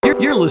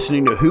You're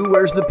listening to Who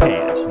Wears the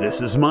Pants.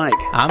 This is Mike.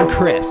 I'm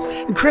Chris.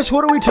 And Chris,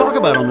 what do we talk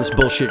about on this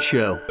bullshit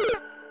show?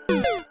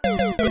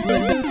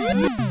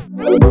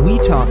 We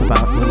talk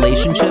about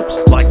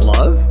relationships, Like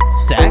love,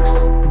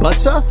 sex, butt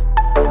stuff,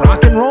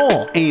 rock and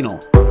roll, anal,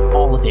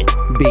 all of it.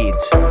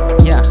 beads,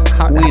 Yeah.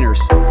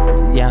 wieners.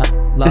 Yeah.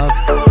 Love,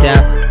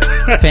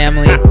 death,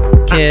 family,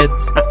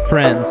 kids,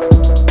 friends.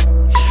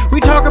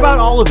 We talk about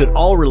all of it,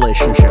 all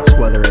relationships,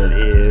 whether it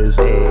is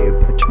a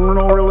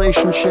paternal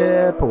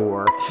relationship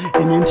or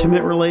an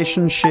intimate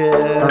relationship.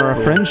 Or a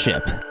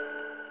friendship.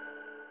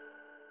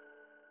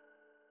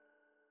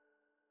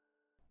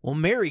 Well,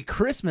 Merry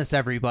Christmas,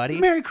 everybody.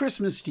 Merry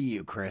Christmas to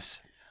you, Chris.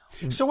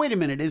 So wait a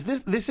minute, is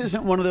this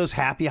isn't one of those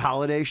happy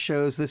holiday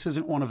shows? This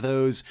isn't one of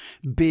those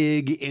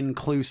big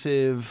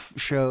inclusive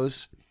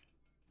shows?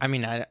 I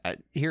mean, I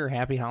here,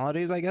 happy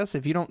holidays, I guess.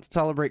 If you don't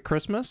celebrate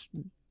Christmas,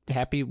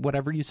 happy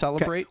whatever you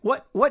celebrate. Okay.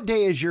 What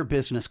day is your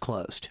business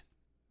closed?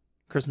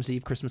 Christmas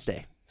Eve, Christmas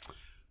Day.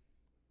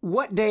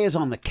 What day is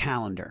on the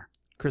calendar?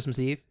 Christmas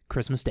Eve,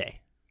 Christmas Day.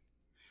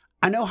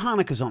 I know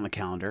Hanukkah's on the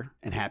calendar,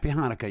 and happy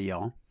Hanukkah,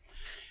 y'all.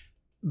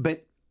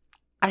 But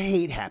I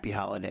hate happy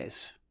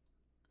holidays.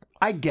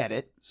 I get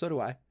it. So do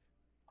I.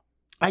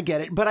 I get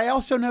it. But I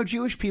also know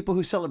Jewish people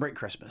who celebrate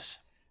Christmas.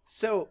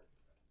 So,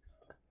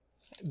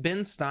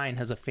 Ben Stein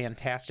has a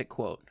fantastic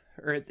quote.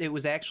 Or it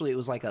was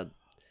like a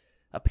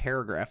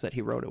paragraph that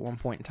he wrote at one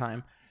point in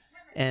time.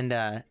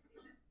 And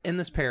in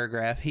this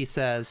paragraph, he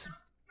says,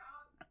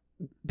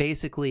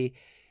 basically,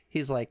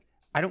 he's like,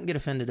 I don't get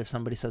offended if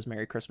somebody says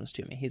Merry Christmas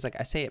to me. He's like,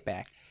 I say it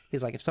back.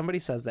 He's like, if somebody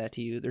says that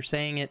to you, they're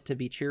saying it to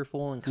be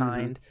cheerful and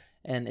kind,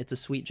 and it's a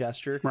sweet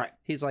gesture. Right.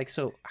 He's like,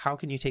 so how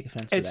can you take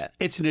offense to that?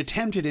 It's an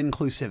attempt at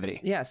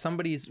inclusivity. Yeah,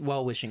 somebody's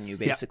well-wishing you,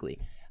 basically.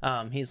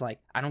 Yep. He's like,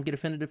 I don't get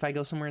offended if I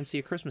go somewhere and see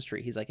a Christmas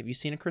tree. He's like, have you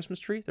seen a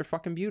Christmas tree? They're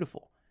fucking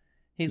beautiful.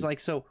 He's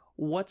like, so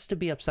what's to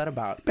be upset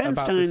about? Ben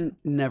about Stein this?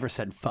 never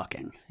said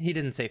fucking. He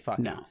didn't say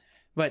fucking. No.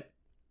 But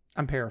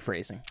I'm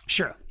paraphrasing.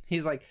 Sure.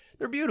 He's like,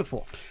 they're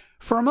beautiful.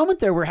 For a moment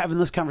there, we're having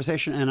this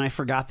conversation, and I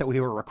forgot that we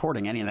were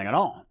recording anything at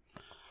all.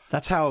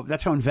 That's how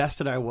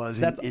invested I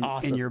was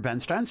in your Ben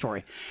Stein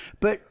story.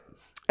 But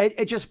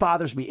it just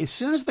bothers me. As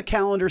soon as the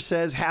calendar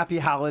says Happy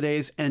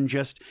Holidays and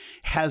just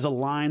has a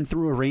line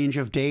through a range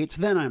of dates,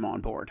 then I'm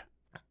on board.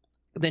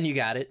 Then you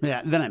got it.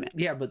 Yeah, then I'm in.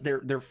 Yeah, but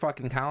they're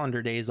fucking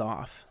calendar days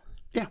off.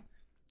 Yeah.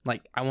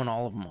 Like, I want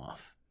all of them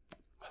off.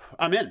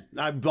 I'm in.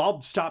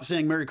 I'll stop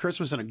saying Merry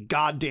Christmas in a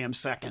goddamn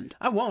second.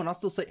 I won't. I'll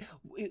still say.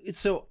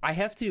 So I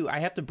have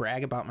to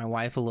brag about my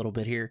wife a little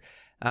bit here,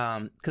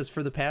 because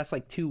for the past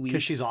 2 weeks,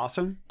 Because she's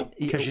awesome.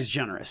 Because she's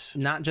generous.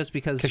 not just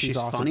because she's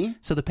awesome. funny.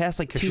 So the past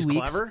 2 she's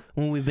weeks, clever.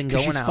 when we've been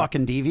Because going she's out,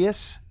 fucking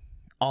devious.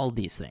 all of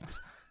these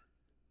things,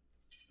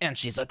 and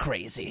she's a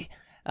crazy.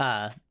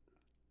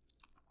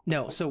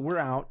 No, so we're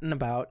out and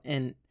about,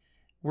 and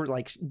we're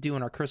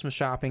doing our Christmas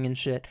shopping and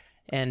shit.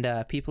 And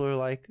people are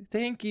like,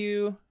 thank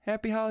you,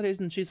 happy holidays.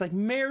 And she's like,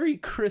 Merry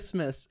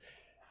Christmas.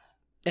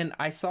 And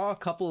I saw a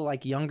couple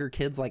of younger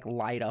kids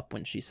light up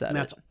when she said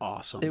That's it.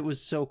 awesome. It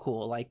was so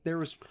cool. There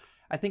was,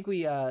 I think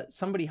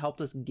somebody helped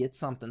us get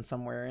something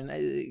somewhere. And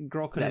a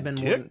girl could have been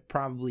more than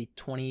probably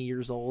 20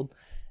 years old.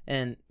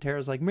 And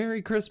Tara's like,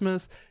 Merry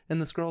Christmas.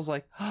 And this girl's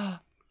like, oh,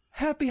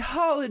 happy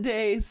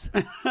holidays.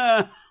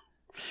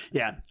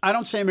 Yeah. I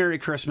don't say Merry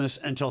Christmas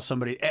until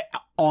somebody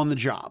on the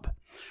job.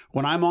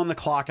 When I'm on the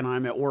clock and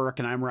I'm at work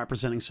and I'm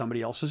representing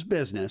somebody else's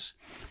business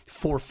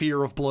for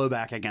fear of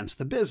blowback against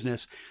the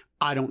business,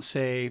 I don't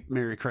say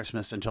Merry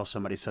Christmas until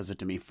somebody says it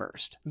to me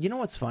first. You know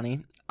what's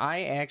funny?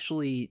 I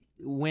actually,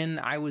 when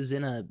I was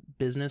in a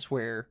business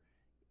where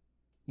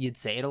you'd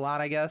say it a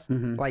lot, I guess,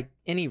 like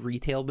any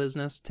retail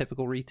business,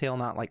 typical retail,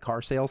 not like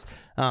car sales,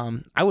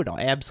 I would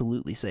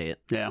absolutely say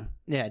it. Yeah.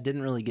 Yeah,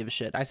 didn't really give a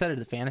shit. I said it at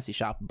the fantasy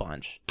shop a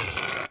bunch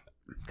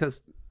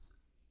because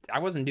I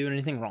wasn't doing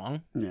anything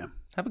wrong. Yeah.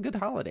 Have a good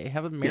holiday.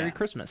 Have a Merry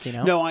Christmas, you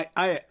know? No,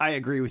 I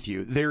agree with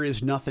you. There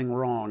is nothing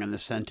wrong in the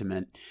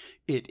sentiment.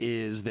 It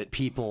is that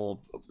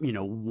people,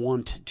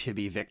 want to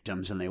be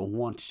victims and they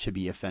want to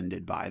be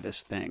offended by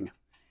this thing.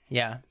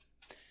 Yeah.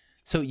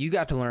 So you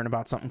got to learn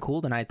about something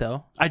cool tonight,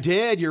 though. I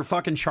did. Your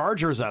fucking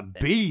Charger's a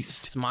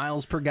beast.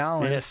 Smiles per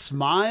gallon. Yeah,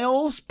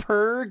 smiles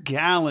per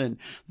gallon.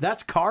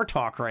 That's car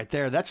talk right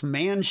there. That's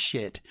man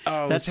shit.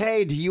 Oh, that's,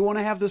 hey, do you want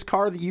to have this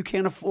car that you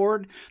can't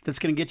afford that's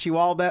going to get you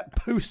all that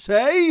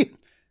pussy?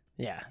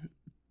 Yeah.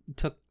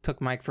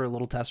 Took Mike for a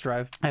little test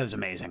drive. That was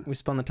amazing. We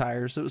spun the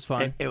tires. It was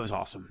fun. It was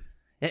awesome.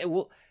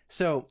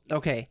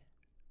 Okay.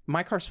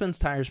 My car spins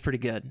tires pretty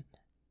good.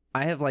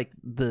 I have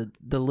the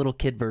little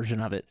kid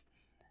version of it.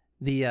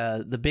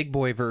 The big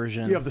boy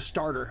version. You have the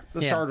starter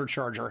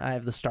Charger. I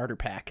have the starter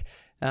pack.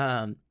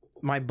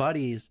 My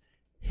buddy's,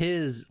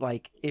 his,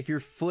 if your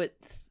foot,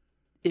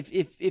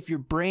 if your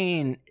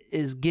brain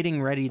is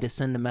getting ready to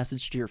send a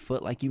message to your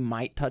foot, you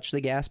might touch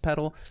the gas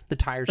pedal, the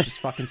tires just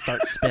fucking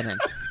start spinning.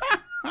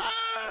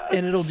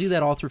 And it'll do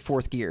that all through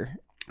fourth gear.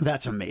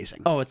 That's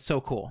amazing. Oh, it's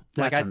so cool.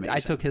 That's amazing. I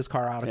took his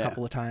car out a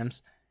couple of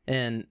times,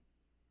 and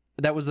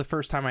that was the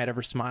first time I'd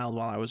ever smiled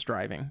while I was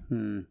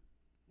driving.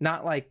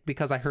 Not like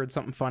because I heard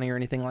something funny or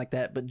anything like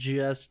that, but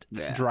just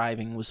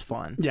driving was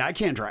fun. Yeah, I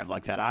can't drive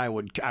like that. I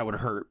would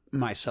hurt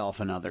myself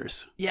and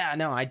others. Yeah,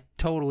 no, I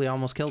totally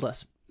almost killed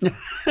us.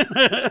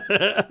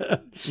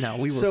 No,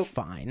 we were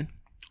fine.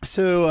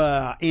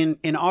 So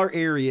in our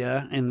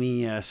area, in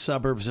the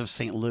suburbs of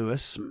St.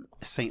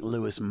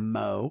 Louis,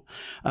 Mo,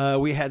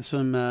 we had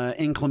some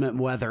inclement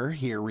weather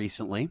here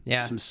recently. Yeah.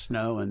 Some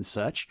snow and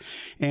such.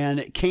 And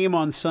it came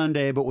on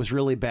Sunday, but was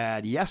really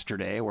bad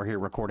yesterday. We're here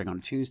recording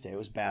on Tuesday. It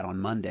was bad on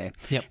Monday.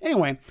 Yep.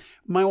 Anyway,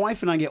 my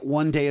wife and I get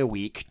one day a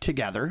week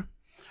together.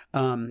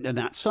 And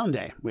that's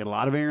Sunday. We had a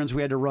lot of errands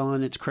we had to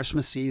run. It's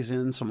Christmas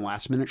season, some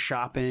last minute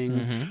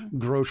shopping,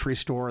 grocery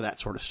store, that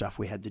sort of stuff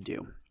we had to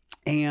do.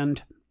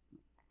 And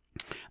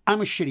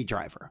I'm a shitty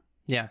driver.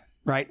 Yeah.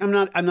 Right? I'm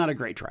not a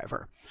great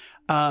driver.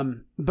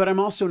 But I'm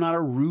also not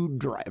a rude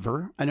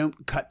driver. I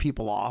don't cut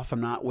people off.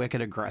 I'm not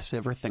wicked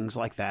aggressive or things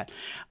like that.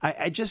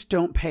 I just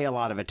don't pay a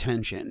lot of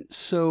attention.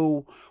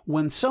 So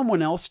when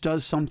someone else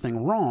does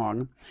something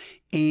wrong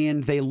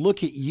and they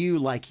look at you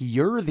like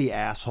you're the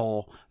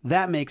asshole,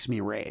 that makes me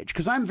rage.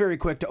 Because I'm very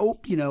quick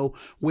to,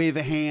 wave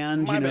a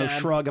hand,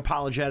 shrug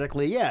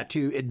apologetically,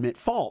 to admit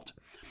fault.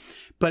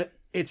 But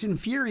it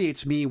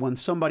infuriates me when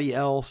somebody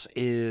else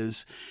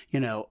is,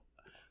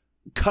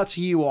 cuts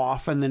you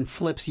off and then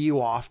flips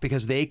you off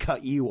because they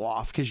cut you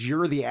off because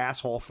you're the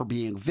asshole for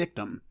being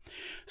victim.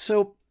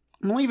 So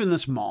I'm leaving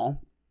this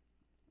mall,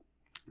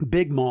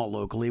 big mall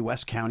locally,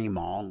 West County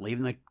Mall, I'm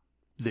leaving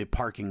the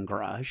parking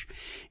garage,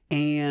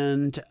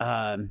 and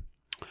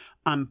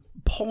I'm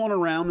pulling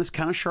around this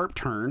kind of sharp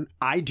turn.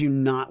 I do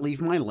not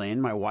leave my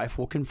lane. My wife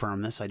will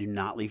confirm this. I do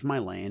not leave my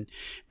lane.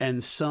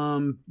 And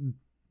some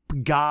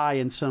guy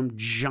in some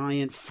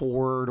giant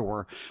Ford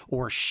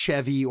or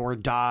Chevy or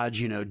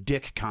Dodge,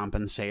 dick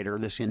compensator,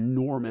 this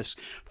enormous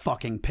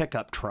fucking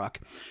pickup truck,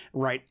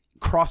 right,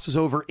 crosses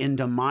over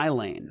into my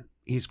lane.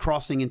 He's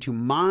crossing into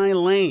my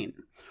lane,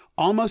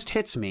 almost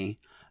hits me,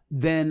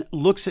 then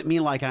looks at me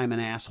like I'm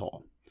an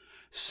asshole.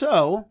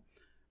 So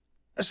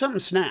something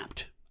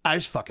snapped. I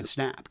just fucking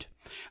snapped.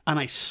 And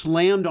I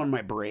slammed on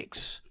my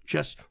brakes.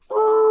 Just...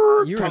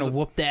 You're going to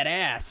whoop that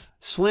ass.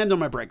 Slammed on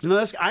my brakes.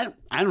 No, I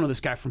don't know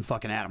this guy from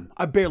fucking Adam.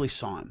 I barely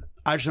saw him.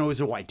 I just know he's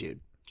a white dude.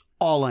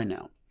 All I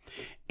know.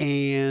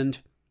 And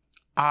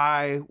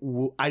I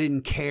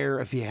didn't care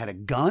if he had a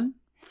gun.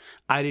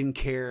 I didn't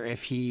care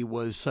if he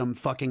was some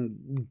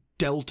fucking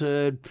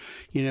Delta,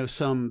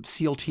 some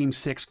SEAL Team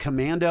 6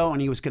 commando,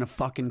 and he was going to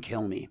fucking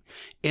kill me.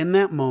 In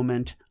that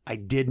moment, I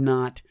did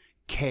not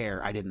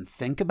care. I didn't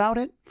think about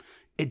it.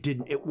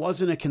 It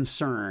wasn't a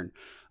concern.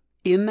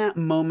 In that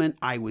moment,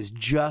 I was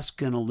just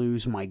going to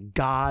lose my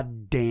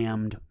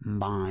goddamned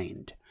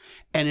mind.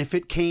 And if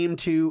it came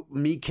to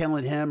me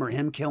killing him or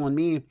him killing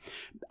me,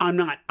 I'm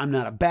not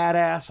a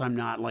badass. I'm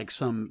not like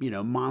some,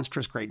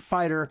 monstrous great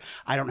fighter.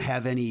 I don't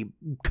have any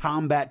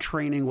combat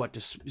training,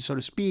 so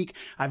to speak.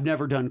 I've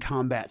never done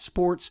combat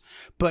sports.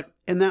 But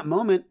in that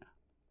moment,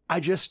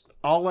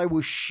 all I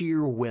was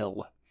sheer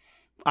will.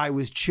 I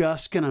was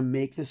just going to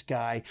make this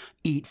guy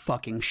eat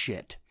fucking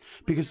shit.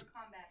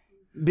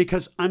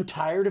 Because I'm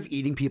tired of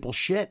eating people's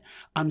shit.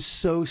 I'm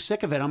so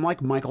sick of it. I'm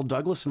like Michael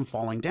Douglas and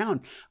Falling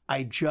Down.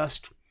 I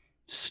just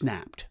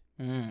snapped.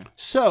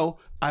 So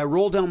I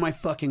roll down my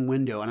fucking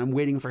window and I'm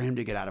waiting for him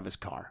to get out of his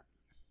car.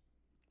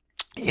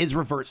 His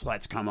reverse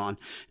lights come on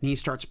and he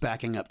starts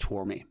backing up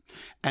toward me.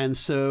 And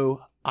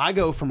so I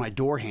go for my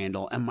door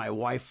handle and my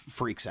wife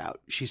freaks out.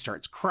 She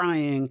starts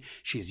crying.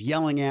 She's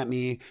yelling at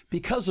me.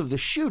 Because of the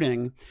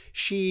shooting,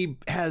 she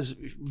has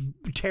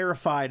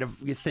terrified of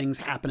things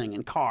happening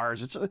in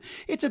cars.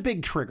 It's a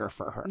big trigger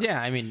for her.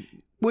 Yeah, I mean,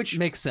 which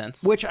makes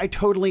sense. Which I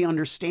totally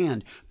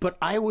understand. But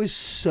I was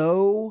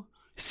so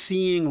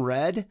seeing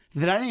red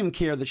that I didn't even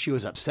care that she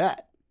was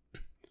upset.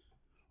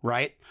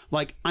 Right?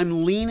 Like,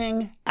 I'm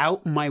leaning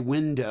out my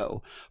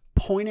window,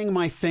 pointing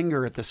my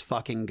finger at this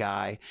fucking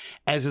guy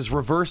as his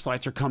reverse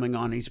lights are coming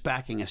on and he's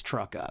backing his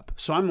truck up.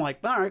 So I'm like,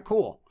 all right,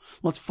 cool.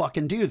 Let's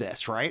fucking do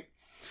this, right?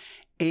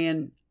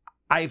 And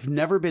I've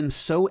never been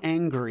so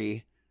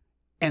angry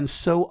and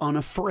so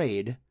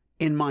unafraid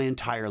in my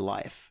entire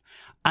life.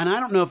 And I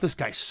don't know if this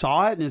guy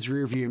saw it in his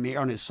rear view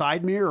mirror, on his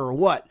side mirror or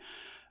what,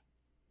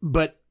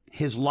 but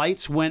his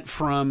lights went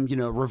from,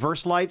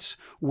 reverse lights,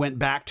 went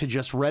back to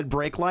just red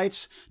brake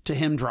lights to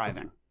him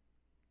driving.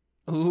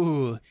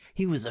 Ooh,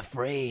 he was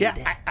afraid.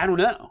 Yeah, I don't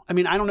know. I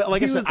mean, I don't know.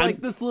 Like I said,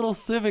 this little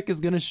Civic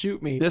is going to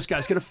shoot me. This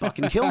guy's going to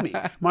fucking kill me.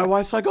 My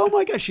wife's like, oh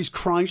my gosh, she's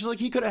crying. She's like,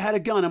 he could have had a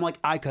gun. I'm like,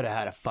 I could have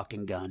had a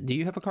fucking gun. Do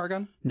you have a car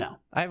gun? No.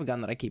 I have a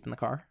gun that I keep in the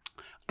car.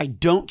 I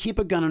don't keep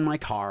a gun in my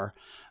car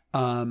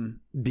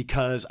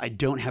because I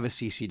don't have a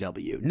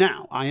CCW.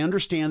 Now, I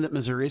understand that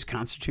Missouri is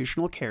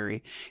constitutional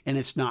carry and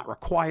it's not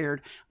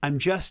required. I'm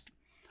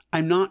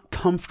not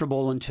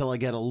comfortable until I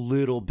get a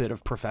little bit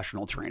of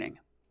professional training.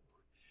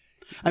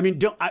 I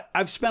mean,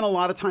 I've spent a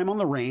lot of time on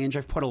the range.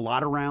 I've put a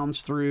lot of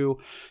rounds through,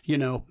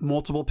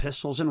 multiple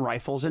pistols and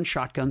rifles and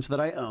shotguns that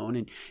I own.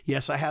 And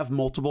yes, I have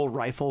multiple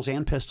rifles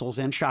and pistols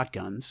and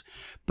shotguns,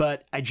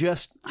 but I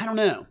don't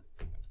know.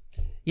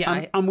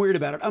 Yeah, I'm weird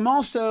about it. I'm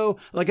also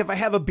like, if I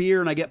have a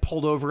beer and I get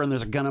pulled over and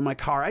there's a gun in my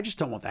car, I just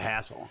don't want the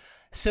hassle.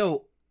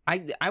 So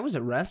I was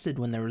arrested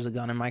when there was a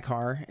gun in my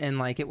car, and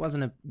like it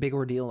wasn't a big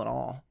ordeal at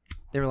all.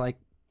 They were like,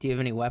 "Do you have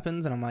any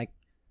weapons?" And I'm like,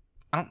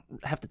 "I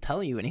don't have to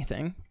tell you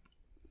anything.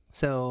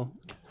 So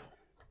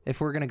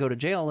if we're gonna go to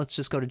jail, let's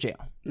just go to jail."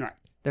 All right.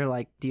 They're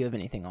like, "Do you have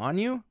anything on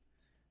you?"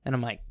 And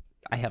I'm like,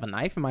 "I have a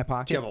knife in my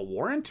pocket." Do you have a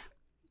warrant?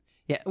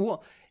 Yeah.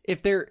 Well,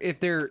 if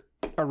they're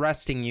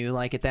arresting you,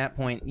 like at that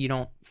point, you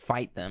don't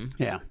fight them.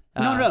 Yeah.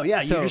 No,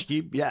 yeah, so,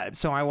 yeah.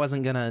 So I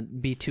wasn't gonna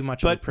be too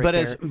much of a prick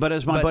but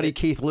as my buddy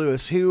Keith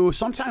Lewis, who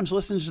sometimes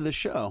listens to the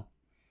show,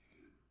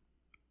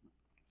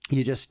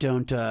 you just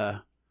don't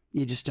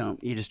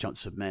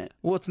submit.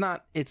 Well,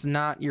 it's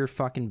not your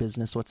fucking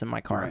business what's in my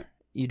car. Right.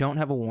 You don't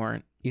have a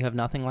warrant. You have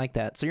nothing like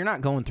that. So you're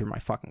not going through my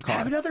fucking car. I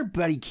have another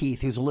buddy,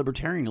 Keith, who's a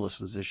libertarian who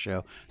listens to this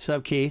show.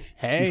 Sup, Keith?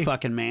 Hey. You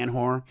fucking man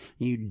whore.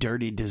 You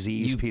dirty,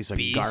 diseased piece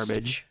beast. of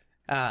garbage.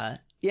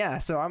 Yeah,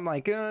 so I'm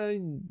like,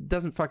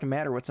 doesn't fucking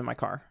matter what's in my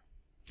car.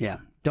 Yeah.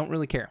 Don't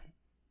really care.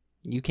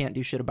 You can't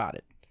do shit about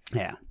it.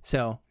 Yeah.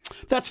 So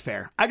that's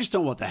fair. I just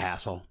don't want the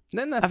hassle.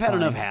 Then that's I've had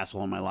fine. enough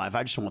hassle in my life.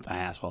 I just don't want the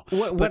hassle.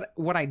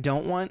 What I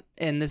don't want,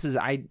 and this is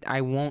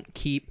I won't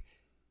keep,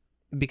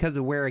 because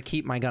of where I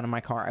keep my gun in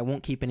my car, I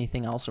won't keep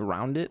anything else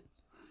around it,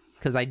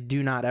 because I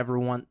do not ever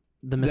want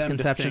the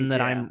misconception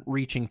that I'm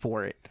reaching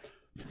for it.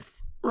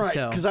 Right,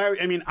 because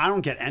I mean, I don't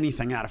get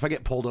anything out. If I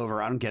get pulled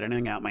over, I don't get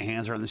anything out. My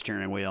hands are on the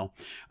steering wheel,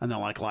 and then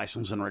like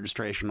license and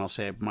registration, I'll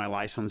say my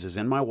license is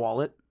in my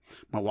wallet.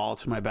 My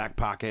wallet's in my back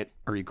pocket.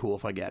 Are you cool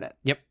if I get it?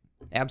 Yep,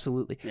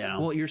 absolutely. Yeah.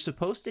 Well, you're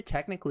supposed to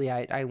technically,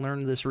 I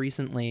learned this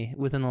recently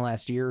within the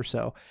last year or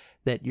so,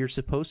 that you're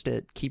supposed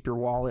to keep your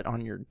wallet on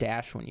your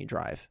dash when you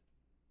drive.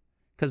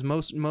 Because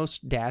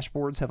most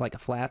dashboards have like a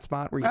flat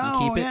spot where you can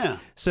keep it. Yeah.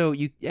 So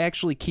you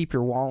actually keep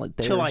your wallet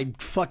there. Till I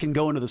fucking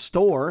go into the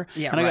store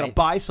and I gotta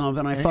buy something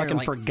and I fucking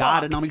like,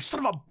 forgot it. And I'm like,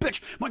 son of a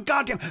bitch, my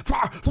goddamn.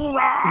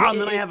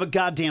 And then I have a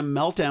goddamn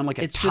meltdown like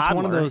a it's toddler. Just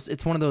one of those.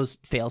 It's one of those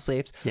fail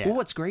safes. Yeah. Well,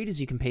 what's great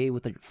is you can pay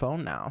with your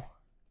phone now.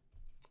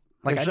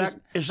 Like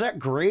is that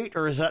great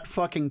or is that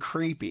fucking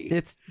creepy?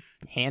 It's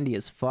handy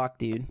as fuck,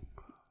 dude.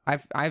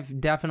 I've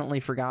definitely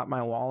forgot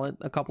my wallet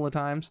a couple of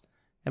times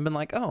and been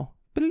like, oh.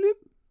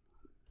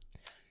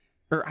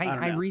 Or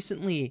I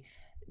recently,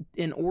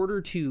 in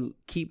order to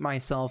keep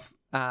myself,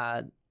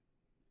 I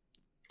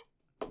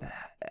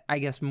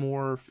guess,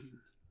 more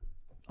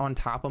on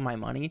top of my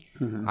money,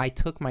 I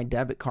took my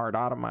debit card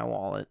out of my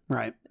wallet.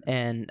 Right.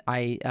 And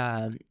I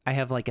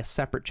have like a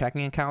separate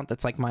checking account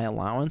that's like my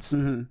allowance.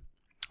 Mm-hmm.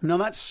 No,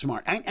 that's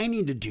smart. I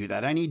need to do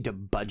that. I need to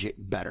budget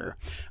better.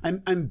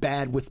 I'm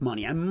bad with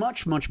money. I'm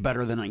much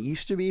better than I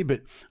used to be,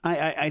 but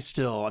I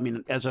still, I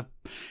mean, as a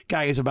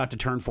guy who's about to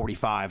turn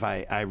 45,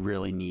 I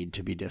really need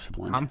to be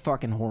disciplined. I'm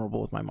fucking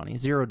horrible with my money.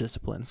 Zero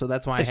discipline. So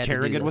that's why Is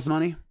Tara good with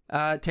money?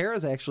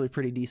 Tara's actually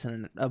pretty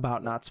decent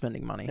about not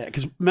spending money. Yeah,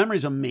 because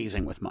Memory's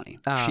amazing with money.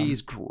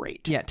 She's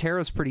great. Yeah,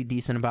 Tara's pretty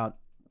decent about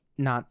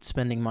not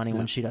spending money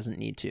when she doesn't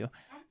need to.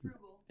 I'm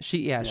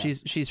frugal.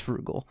 She's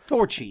frugal.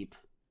 Or cheap.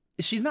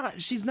 She's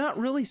not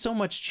really so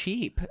much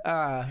cheap.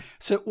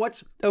 So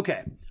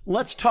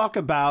let's talk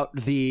about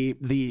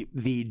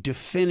the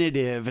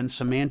definitive and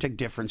semantic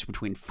difference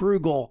between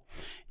frugal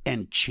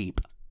and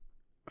cheap.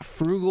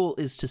 Frugal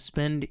is to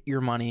spend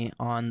your money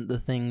on the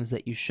things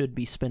that you should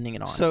be spending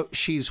it on. So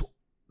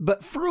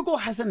but frugal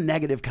has a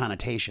negative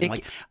connotation.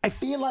 I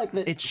feel like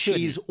that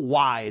she's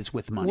wise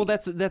with money. Well,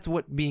 that's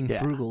what being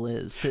frugal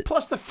is.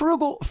 Plus, the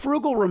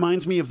frugal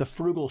reminds me of The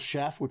Frugal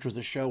Chef, which was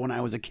a show when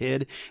I was a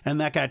kid, and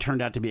that guy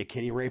turned out to be a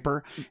kitty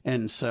raper.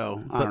 And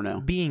so I don't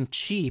know. Being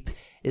cheap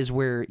is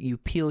where you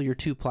peel your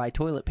 2-ply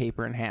toilet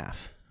paper in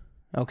half.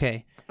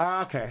 Okay.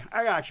 Okay,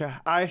 I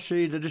gotcha. I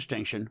see the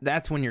distinction.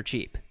 That's when you're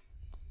cheap.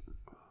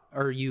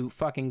 Or you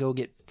fucking go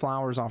get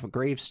flowers off a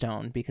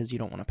gravestone because you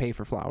don't want to pay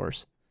for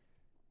flowers.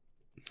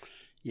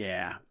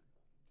 Yeah.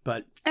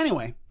 But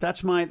anyway,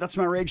 that's my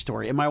rage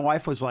story. And my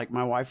wife was,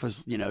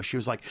 she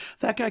was like,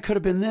 that guy could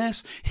have been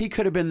this. He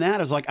could have been that.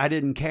 I was like, I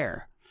didn't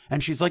care.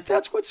 And she's like,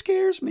 that's what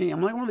scares me.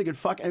 I'm like, I'm going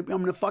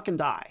to fucking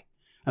die.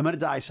 I'm going to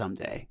die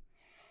someday.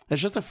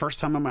 It's just the first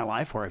time in my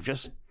life where I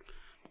just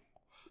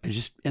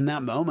in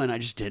that moment, I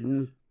just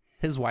didn't.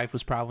 His wife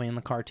was probably in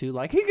the car too.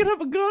 Like, he could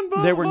have a gun, but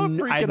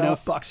I had no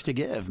fucks to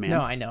give, man.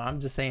 No, I know. I'm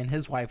just saying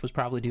his wife was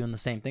probably doing the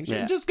same thing. She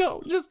just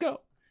go.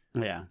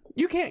 Yeah.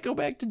 You can't go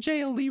back to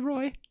jail,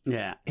 Leroy.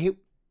 Yeah.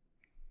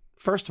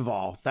 First of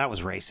all, that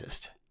was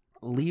racist.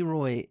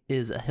 Leroy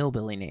is a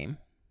hillbilly name.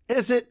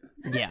 Is it?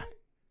 Yeah.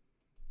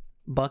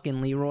 Buck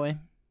and Leroy.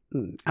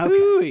 Okay.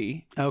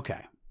 Ooh-y.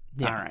 Okay.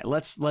 Yeah. All right.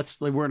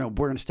 We're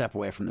gonna step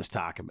away from this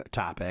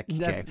topic.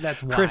 Okay.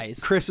 That's wise.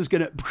 Chris is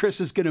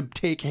gonna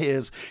take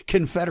his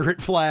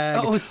Confederate flag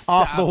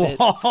off the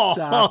wall.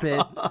 Stop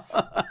it.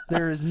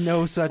 There is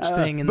no such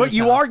thing in this But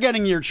you are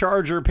getting your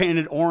Charger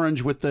painted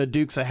orange with the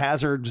Dukes of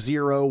Hazzard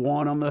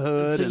 01 on the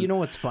hood. So you know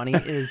what's funny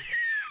is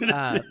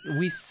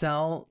we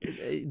sell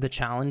the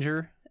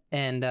Challenger,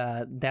 and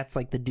that's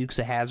like the Dukes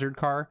of Hazzard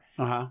car.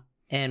 Uh-huh.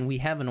 and we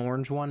have an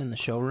orange one in the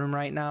showroom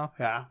right now.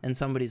 Yeah. And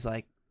somebody's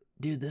like,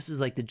 dude, this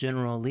is like the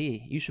General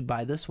Lee. You should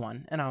buy this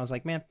one. And I was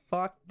like, man,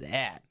 fuck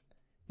that.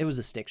 It was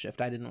a stick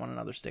shift. I didn't want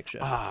another stick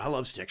shift. I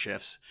love stick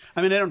shifts.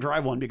 I mean, I don't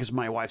drive one because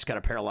my wife's got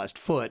a paralyzed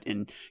foot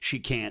and she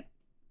can't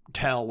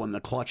tell when the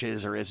clutch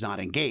is or is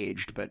not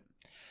engaged. But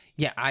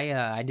yeah, I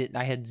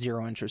had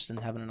zero interest in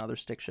having another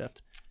stick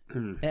shift.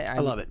 I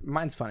love it.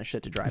 Mine's fun as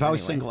shit to drive. If I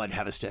was single, I'd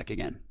have a stick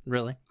again.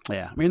 Really?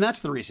 Yeah. I mean,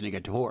 that's the reason to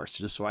get divorced,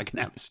 just so I can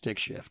have a stick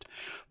shift.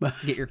 But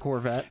get your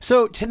Corvette.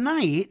 So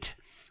tonight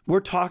we're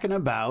talking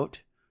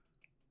about.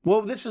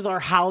 Well, this is our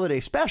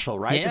holiday special,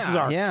 right? Yeah, this is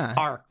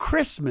our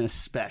Christmas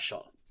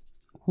special.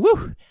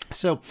 Woo!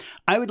 So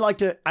I would like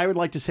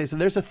to say, so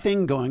there's a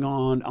thing going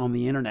on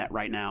the internet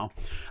right now,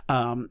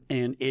 and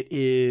it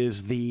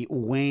is the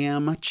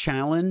Wham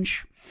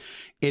challenge.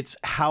 It's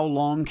how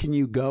long can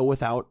you go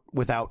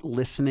without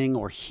listening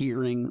or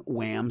hearing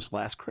Wham's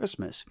Last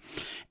Christmas?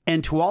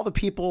 And to all the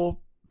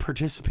people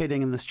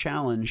participating in this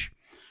challenge,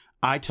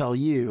 I tell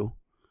you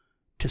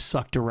to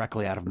suck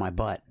directly out of my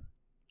butt.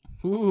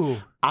 Ooh.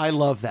 I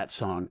love that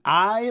song.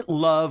 I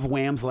love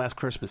Wham's Last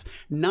Christmas.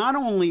 Not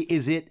only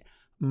is it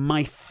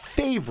my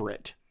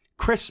favorite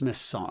Christmas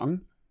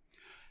song,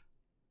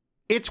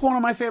 it's one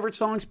of my favorite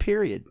songs,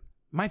 period.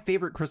 My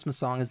favorite Christmas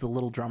song is The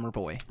Little Drummer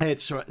Boy.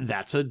 That's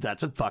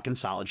a fucking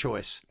solid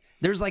choice.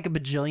 There's like a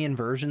bajillion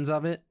versions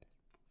of it.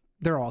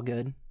 They're all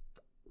good.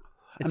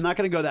 I'm not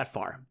going to go that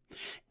far.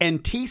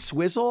 And T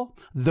Swizzle,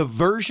 the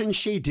version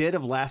she did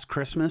of Last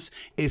Christmas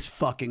is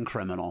fucking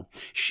criminal.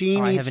 She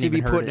needs to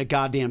be put in a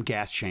goddamn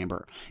gas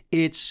chamber.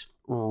 It's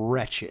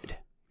wretched.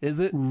 Is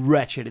it?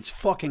 Wretched. It's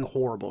fucking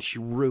horrible. She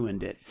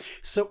ruined it.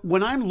 So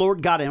when I'm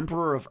Lord God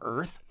Emperor of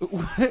Earth,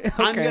 okay,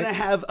 I'm going to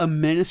have a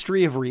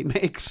ministry of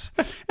remakes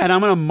and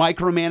I'm going to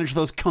micromanage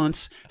those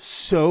cunts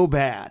so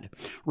bad.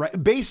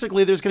 Right?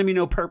 Basically, there's going to be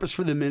no purpose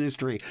for the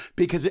ministry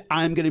because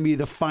I'm going to be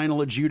the final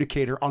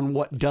adjudicator on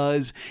what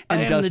does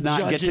and does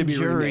not get to be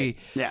remade.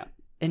 Yeah.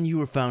 And you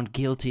were found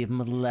guilty of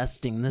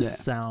molesting this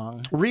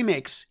song.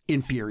 Remakes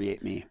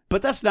infuriate me,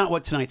 but that's not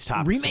what tonight's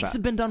topic is about. Remakes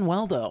have been done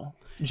well, though.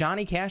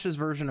 Johnny Cash's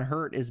version of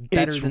Hurt is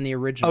better than the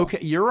original. Okay,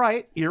 you're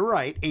right.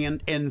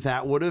 And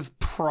that would have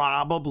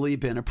probably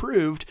been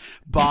approved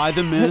by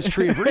the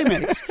Ministry of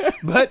Remakes.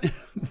 But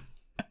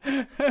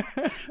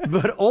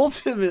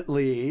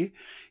ultimately,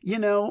 you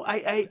know,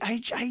 I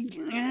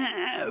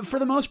for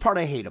the most part,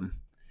 I hate them.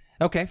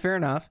 Okay, fair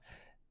enough.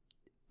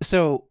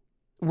 So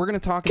we're going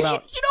to talk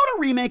about... You know what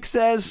a remake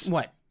says?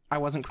 What? I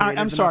wasn't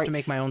creative enough to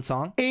make my own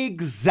song?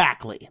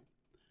 Exactly.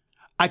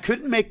 I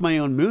couldn't make my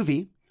own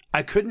movie.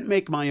 I couldn't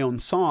make my own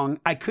song.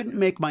 I couldn't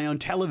make my own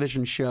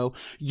television show.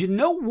 You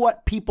know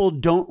what people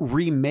don't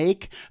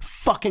remake?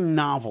 Fucking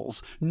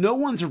novels. No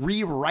one's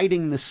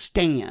rewriting The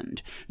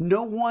Stand.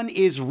 No one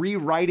is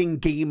rewriting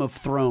Game of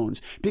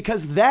Thrones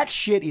because that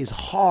shit is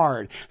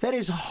hard. That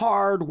is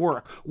hard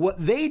work. What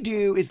they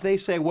do is they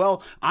say,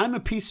 well, I'm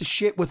a piece of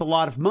shit with a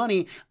lot of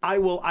money. I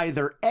will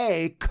either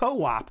A,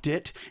 co-opt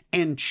it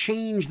and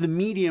change the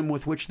medium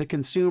with which the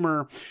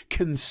consumer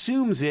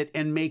consumes it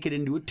and make it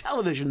into a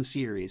television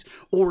series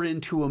or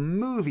into a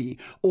movie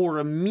or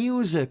a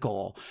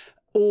musical,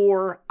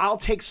 or I'll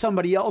take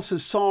somebody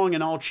else's song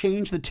and I'll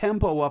change the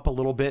tempo up a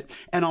little bit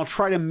and I'll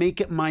try to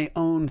make it my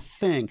own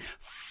thing.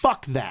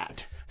 Fuck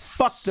that.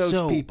 Fuck those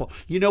people.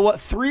 You know what?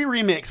 3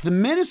 remakes. The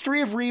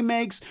Ministry of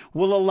Remakes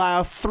will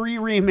allow 3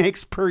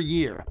 remakes per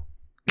year.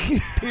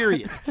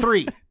 Period.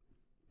 3.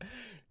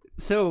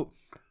 So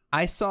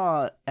I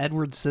saw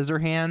Edward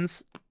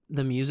Scissorhands,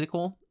 the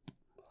musical.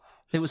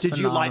 It was Did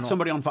phenomenal. you light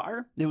somebody on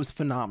fire? It was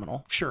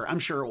phenomenal. Sure, I'm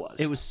sure it was.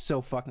 It was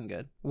so fucking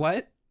good.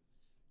 What?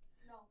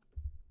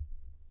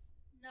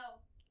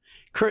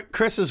 No.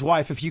 Chris's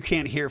wife, if you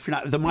can't hear, if you're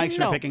not, the mics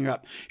are picking her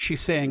up.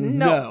 She's saying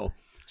no.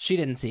 She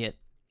didn't see it.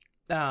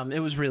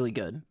 It was really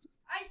good.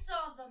 I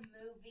saw the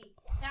movie.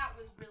 That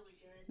was really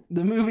good.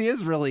 The movie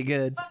is really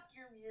good. Fuck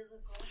your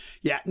musical.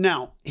 Yeah.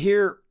 Now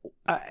here.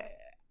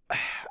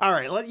 All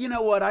right, you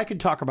know what? I could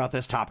talk about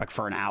this topic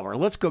for an hour.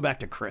 Let's go back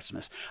to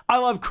Christmas. I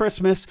love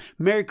Christmas.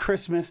 Merry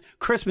Christmas.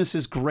 Christmas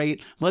is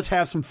great. Let's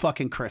have some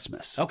fucking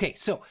Christmas. Okay,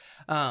 so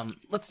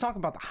let's talk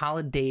about the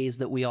holidays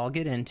that we all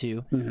get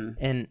into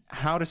and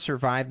how to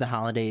survive the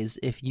holidays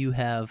if you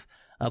have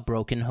a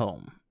broken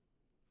home.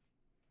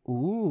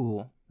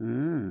 Ooh.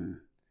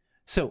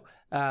 So,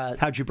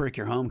 how'd you break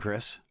your home,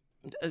 Chris?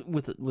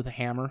 With a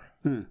hammer.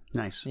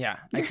 Nice. Yeah.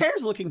 Your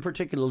hair's looking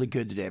particularly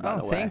good today, by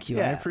the way. Thank you.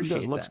 Yeah, I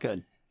appreciate it. Looks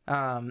good.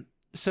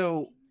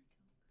 So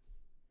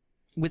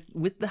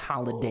with the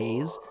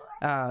holidays,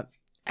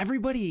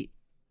 everybody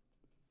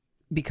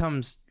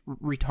becomes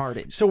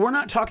retarded. So we're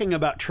not talking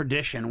about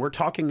tradition. We're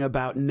talking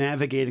about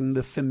navigating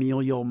the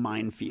familial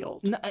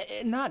minefield.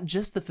 Not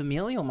just the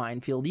familial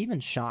minefield, even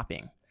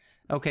shopping.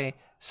 Okay,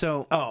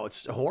 so... Oh,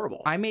 it's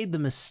horrible. I made the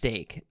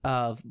mistake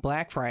of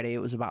Black Friday. It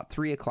was about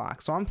 3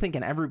 o'clock, so I'm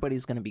thinking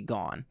everybody's going to be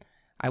gone.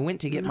 I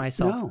went to get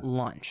myself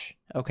lunch,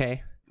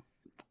 okay?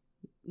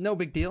 No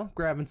big deal,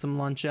 grabbing some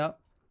lunch up.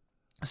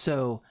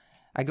 So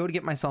I go to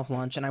get myself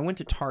lunch, and I went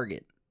to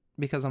Target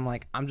because I'm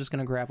like, I'm just going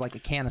to grab like a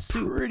can of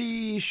soup.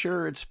 Pretty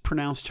sure it's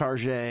pronounced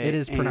Target. It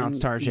is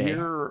pronounced Target.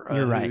 You're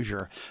right.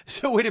 Hoosier.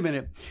 So wait a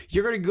minute.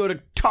 You're going to go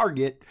to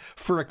Target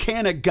for a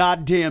can of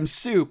goddamn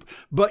soup,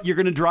 but you're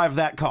going to drive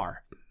that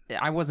car.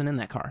 I wasn't in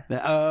that car.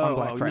 Oh, on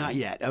Black Friday. Not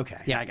yet.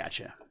 Okay. Yeah, I got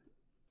you.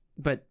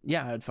 But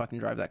yeah, I'd fucking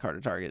drive that car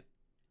to Target.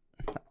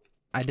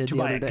 I did to the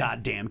buy other a day.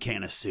 goddamn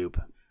can of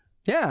soup.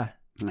 Yeah.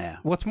 Yeah.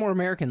 What's more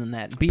American than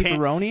that?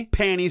 Beefaroni?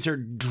 Panties are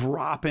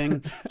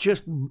dropping,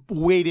 just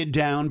weighted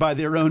down by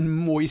their own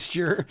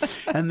moisture.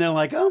 And they're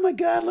like, oh my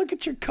God, look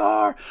at your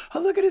car. Oh,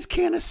 look at his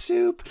can of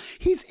soup.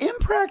 He's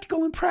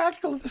impractical and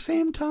practical at the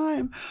same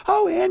time.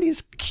 Oh, and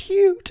he's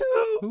cute.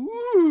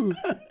 Ooh.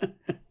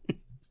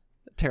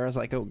 Tara's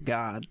like, oh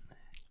God.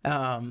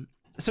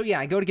 So yeah,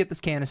 I go to get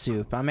this can of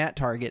soup. I'm at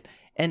Target.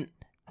 And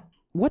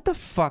what the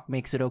fuck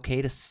makes it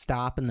okay to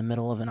stop in the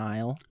middle of an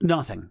aisle?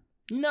 Nothing.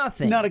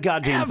 Nothing. Not a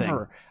goddamn ever.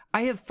 thing.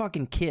 I have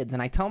fucking kids,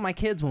 and I tell my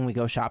kids when we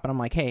go shopping, I'm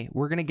like, hey,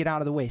 we're going to get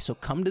out of the way, so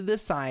come to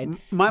this side.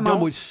 My mom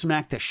would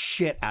smack the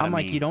shit out of me. I'm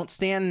like, you don't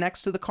stand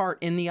next to the cart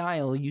in the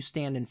aisle. You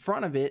stand in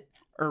front of it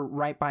or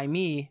right by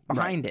me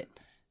behind it.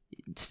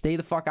 Stay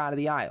the fuck out of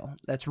the aisle.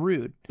 That's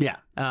rude. Yeah.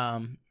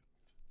 And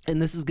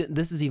this is good.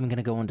 This is even going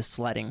to go into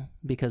sledding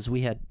because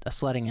we had a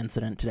sledding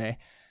incident today.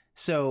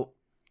 So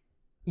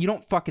you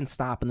don't fucking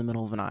stop in the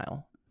middle of an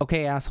aisle.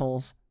 Okay,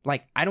 assholes?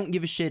 Like, I don't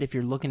give a shit if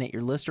you're looking at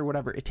your list or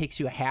whatever. It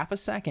takes you a half a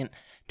second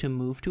to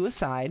move to a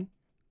side,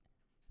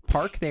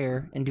 park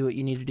there, and do what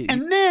you need to do.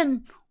 And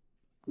then,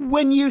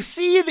 when you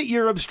see that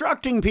you're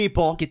obstructing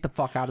people, get the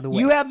fuck out of the way.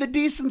 You have the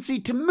decency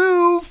to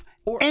move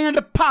and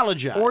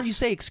apologize. Or you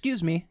say,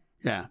 excuse me.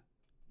 Yeah.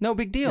 No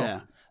big deal.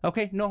 Yeah.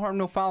 Okay, no harm,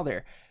 no foul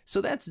there. So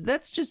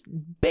that's just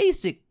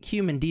basic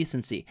human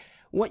decency.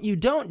 What you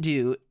don't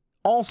do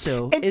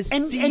also is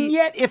and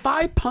yet, if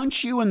I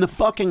punch you in the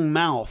fucking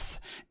mouth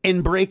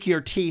and break your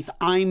teeth,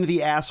 I'm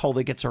the asshole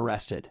that gets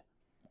arrested.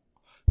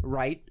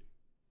 Right?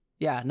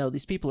 Yeah, no,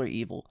 these people are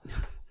evil.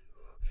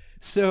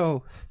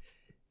 So,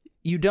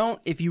 you don't,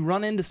 if you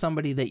run into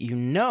somebody that you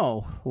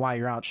know while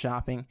you're out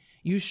shopping,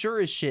 you sure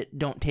as shit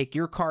don't take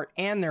your cart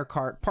and their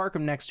cart, park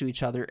them next to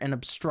each other, and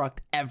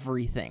obstruct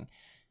everything.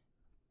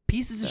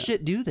 Pieces of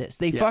shit do this.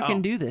 They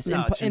fucking do this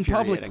in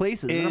public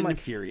places. And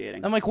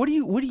Infuriating. I'm like, what are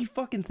you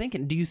fucking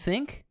thinking? Do you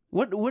think?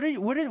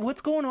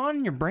 What's going on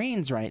in your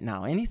brains right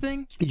now?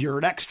 Anything? You're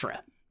an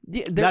extra.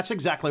 Yeah, that's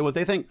exactly what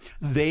they think.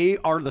 They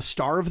are the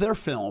star of their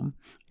film,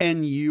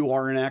 and you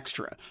are an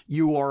extra.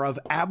 You are of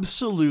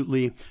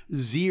absolutely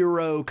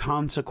zero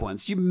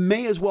consequence. You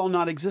may as well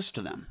not exist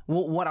to them.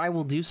 Well, what I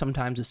will do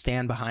sometimes is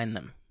stand behind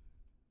them.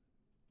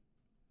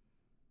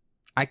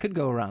 I could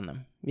go around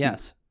them,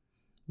 yes.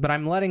 But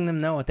I'm letting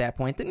them know at that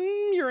point that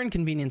you're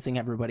inconveniencing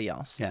everybody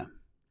else. Yeah.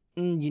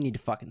 You need to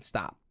fucking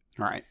stop.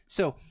 All right.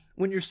 So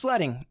when you're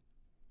sledding,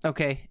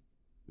 okay,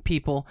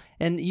 people,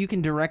 and you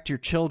can direct your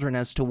children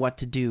as to what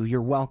to do, you're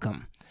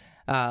welcome.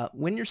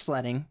 When you're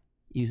sledding,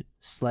 you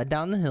sled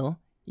down the hill.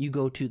 You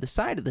go to the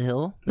side of the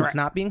hill that's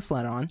not being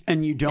sled on,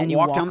 and you don't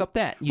walk down up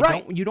that.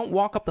 You don't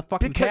walk up the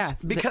fucking path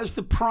because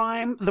the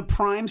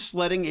prime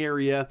sledding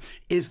area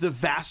is the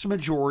vast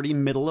majority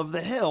middle of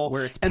the hill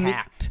where it's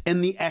packed,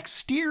 and the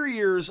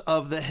exteriors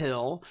of the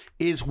hill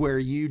is where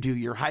you do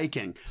your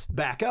hiking.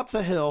 Back up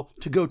the hill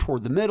to go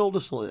toward the middle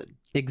to sled.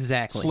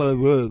 Exactly.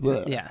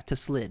 Yeah, to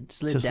slid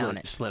down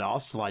it. I'll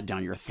slide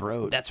down your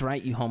throat. That's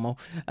right, you homo.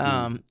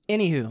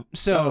 Anywho,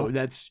 so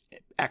that's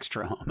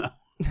extra homo.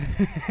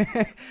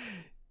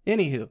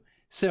 Anywho,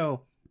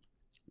 so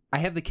I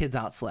have the kids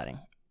out sledding,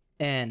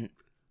 and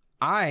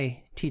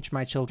I teach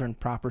my children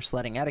proper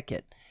sledding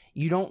etiquette.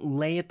 You don't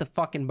lay at the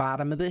fucking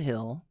bottom of the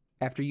hill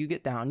after you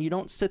get down. You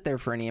don't sit there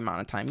for any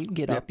amount of time. You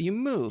get up, you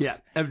move. Yeah.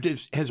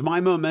 Has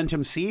my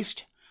momentum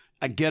ceased?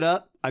 I get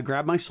up, I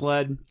grab my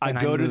sled, I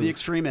go to the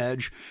extreme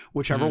edge,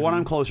 whichever one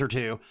I'm closer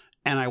to,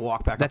 and I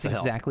walk back up the hill.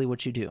 That's exactly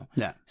what you do.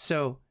 Yeah.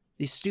 So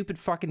these stupid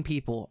fucking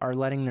people are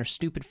letting their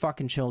stupid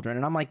fucking children,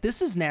 and I'm like,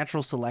 this is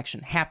natural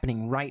selection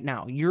happening right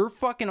now. Your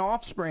fucking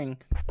offspring,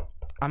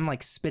 I'm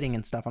like spitting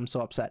and stuff. I'm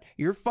so upset.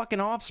 Your fucking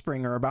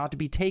offspring are about to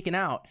be taken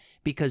out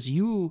because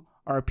you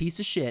are a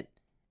piece of shit,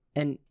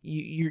 and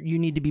you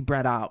need to be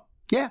bred out.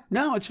 Yeah,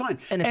 no, it's fine.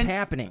 And it's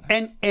happening.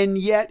 And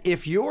yet,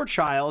 if your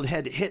child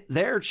had hit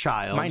their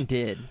child... Mine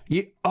did.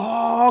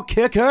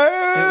 Kickers!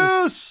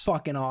 It was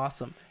fucking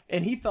awesome.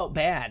 And he felt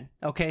bad,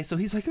 okay? So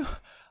he's like...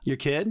 Your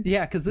kid?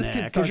 Yeah, because this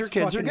kid starts your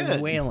kids fucking are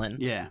good. wailing.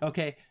 Yeah.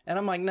 Okay, and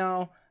I'm like,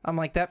 no. I'm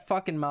like, that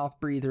fucking mouth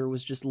breather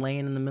was just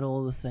laying in the middle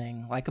of the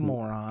thing like a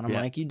moron. I'm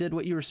like, you did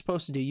what you were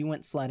supposed to do. You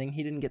went sledding.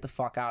 He didn't get the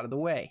fuck out of the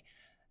way.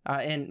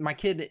 And my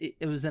kid,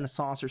 it was in a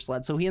saucer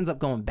sled, so he ends up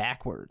going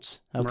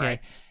backwards, okay? Right.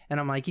 And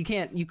I'm like, you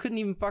couldn't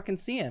even fucking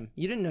see him.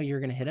 You didn't know you were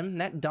going to hit him.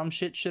 That dumb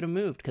shit should have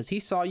moved because he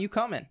saw you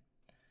coming.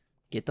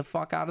 Get the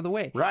fuck out of the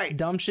way. Right.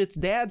 Dumb shit's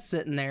dad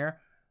sitting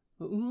there.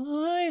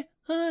 And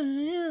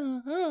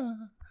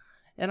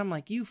I'm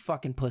like, you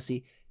fucking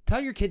pussy. Tell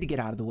your kid to get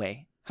out of the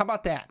way. How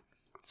about that?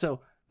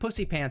 So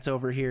Pussy Pants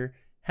over here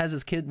has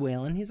his kid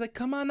wailing. He's like,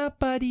 come on up,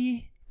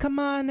 buddy. Come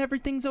on,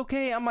 everything's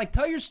okay. I'm like,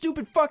 tell your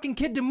stupid fucking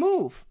kid to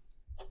move.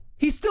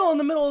 He's still in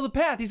the middle of the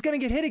path. He's going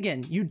to get hit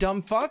again. You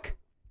dumb fuck.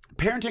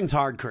 Parenting's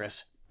hard,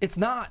 Chris. It's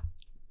not.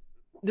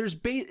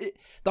 The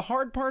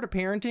hard part of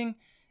parenting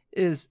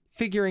is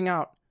figuring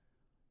out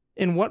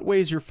in what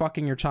ways you're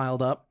fucking your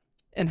child up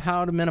and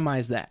how to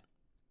minimize that.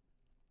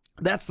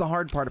 That's the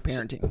hard part of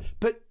parenting.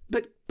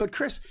 But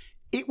Chris,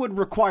 it would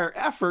require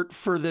effort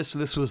for this.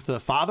 This was the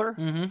father.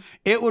 Mm-hmm.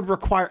 It would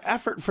require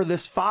effort for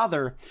this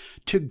father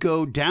to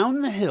go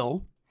down the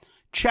hill,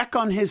 check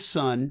on his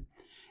son,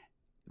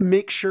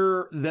 make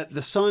sure that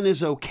the son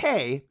is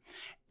okay,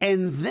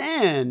 and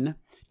then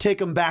take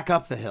him back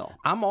up the hill.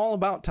 I'm all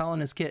about telling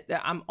his kid.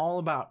 I'm all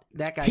about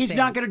that guy. He's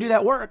not going to do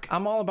that work.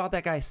 I'm all about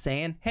that guy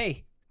saying,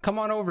 hey, come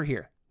on over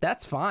here.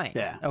 That's fine.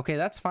 Yeah. Okay,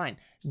 that's fine.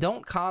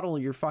 Don't coddle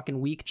your fucking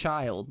weak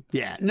child.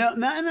 Yeah. No,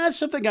 and that's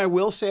something I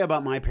will say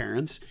about my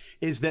parents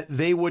is that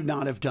they would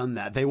not have done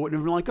that. They wouldn't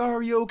have been like, oh,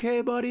 are you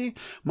okay, buddy?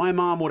 My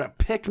mom would have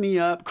picked me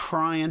up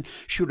crying.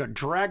 She would have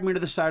dragged me to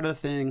the side of the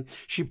thing.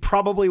 She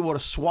probably would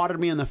have swatted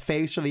me in the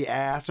face or the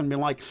ass and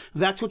been like,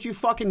 that's what you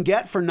fucking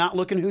get for not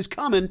looking who's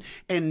coming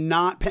and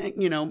not paying,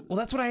 Well,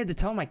 that's what I had to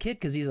tell my kid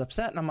because he's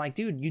upset. And I'm like,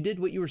 dude, you did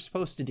what you were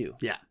supposed to do.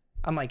 Yeah.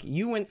 I'm like,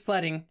 you went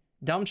sledding.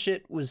 Dumb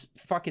shit was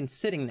fucking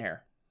sitting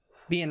there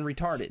being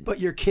retarded.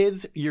 But your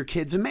kid's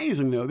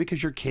amazing though,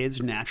 because your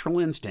kid's natural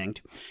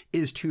instinct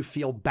is to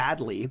feel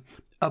badly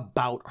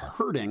about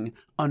hurting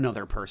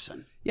another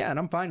person. Yeah, and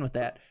I'm fine with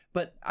that.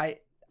 But I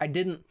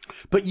didn't.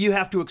 But you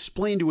have to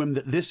explain to him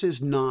that this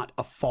is not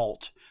a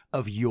fault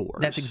of yours.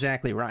 That's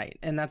exactly right.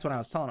 And that's what I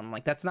was telling him.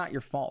 Like, that's not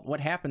your fault.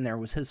 What happened there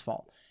was his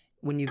fault.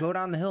 When you go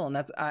down the hill,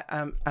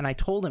 and I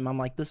told him, I'm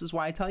like, this is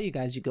why I tell you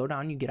guys, you go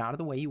down, you get out of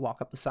the way, you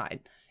walk up the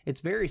side. It's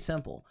very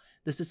simple.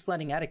 This is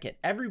sledding etiquette.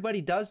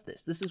 Everybody does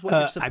this. This is what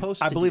you're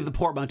supposed to do. I believe the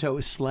portmanteau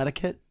is sled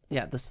etiquette.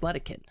 Yeah, the sled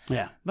etiquette.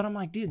 Yeah. But I'm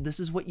like, dude, this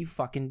is what you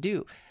fucking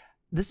do.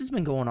 This has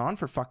been going on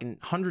for fucking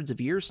hundreds of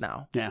years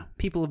now. Yeah.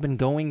 People have been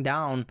going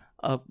down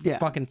a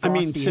fucking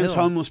frosty since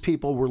hill. homeless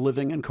people were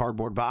living in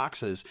cardboard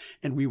boxes,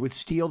 and we would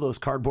steal those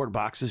cardboard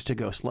boxes to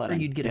go sledding.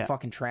 Or you'd get a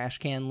fucking trash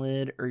can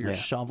lid or your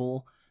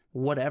shovel,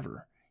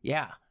 whatever.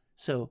 Yeah.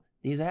 So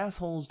these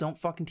assholes don't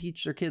fucking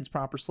teach their kids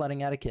proper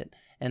sledding etiquette,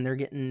 and they're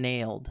getting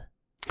nailed.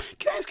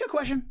 Can I ask a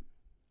question?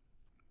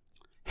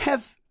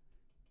 Have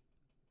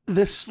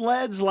the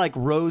sleds like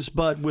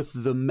Rosebud with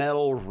the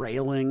metal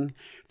railing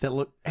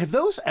have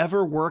those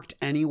ever worked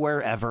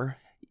anywhere ever?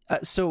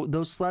 So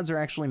those sleds are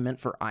actually meant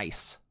for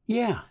ice.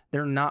 Yeah.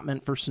 They're not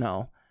meant for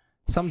snow.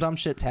 Some dumb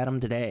shits had them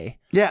today.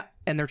 Yeah.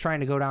 And they're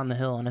trying to go down the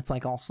hill, and it's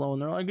like all slow,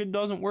 and they're like, it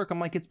doesn't work. I'm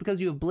like, it's because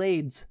you have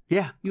blades.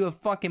 Yeah. You have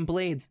fucking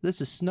blades.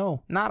 This is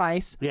snow, not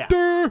ice. Yeah.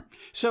 Durr!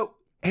 So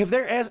has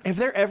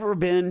there ever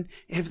been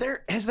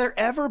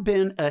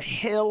a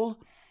hill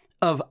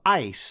of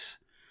ice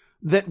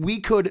that we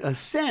could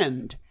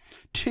ascend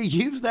to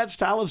use that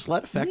style of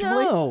sled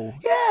effectively? No.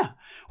 Yeah.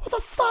 What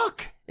the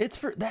fuck? It's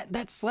for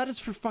that sled is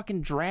for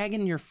fucking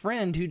dragging your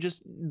friend who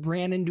just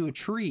ran into a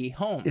tree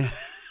home.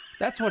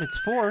 That's what it's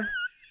for.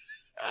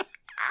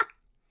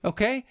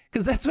 Okay?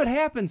 Because that's what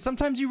happens.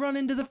 Sometimes you run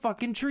into the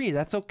fucking tree.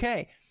 That's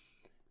okay.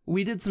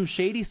 We did some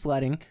shady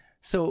sledding.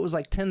 So it was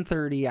like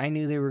 10:30. I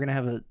knew they were going to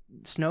have a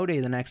snow day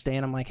the next day.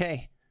 And I'm like,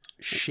 hey.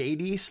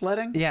 Shady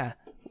sledding? Yeah.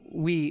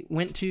 We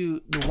went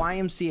to the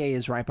YMCA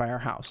is right by our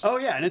house. Oh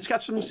yeah, and it's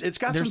got some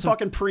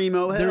fucking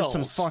primo hills. There's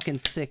some fucking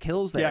sick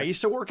hills there. Yeah, I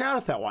used to work out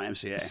at that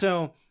YMCA.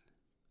 So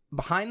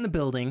behind the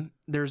building,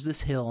 there's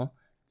this hill,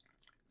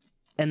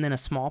 and then a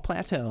small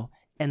plateau,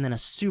 and then a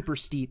super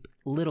steep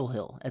little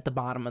hill at the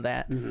bottom of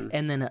that,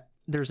 and then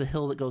there's a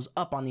hill that goes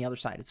up on the other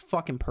side. It's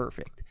fucking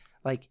perfect.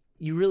 Like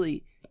you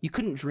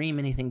couldn't dream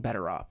anything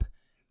better up.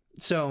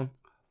 So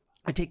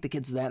I take the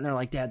kids to that, and they're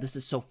like, Dad, this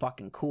is so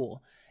fucking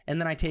cool. And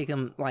then I take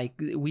them, like,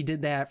 we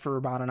did that for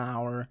about an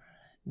hour.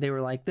 They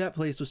were like, that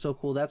place was so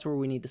cool. That's where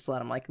we need to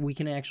sled. I'm like, we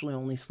can actually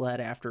only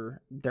sled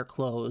after they're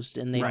closed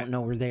and they don't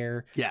know we're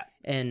there. Yeah.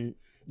 And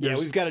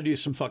we've got to do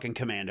some fucking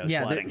commando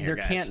sledding here,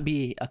 guys. There can't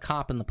be a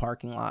cop in the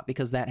parking lot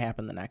because that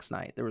happened the next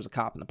night. There was a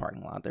cop in the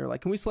parking lot. They were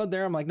like, can we sled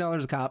there? I'm like, no,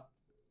 there's a cop.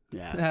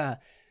 Yeah.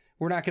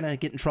 We're not going to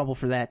get in trouble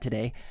for that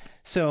today.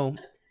 So.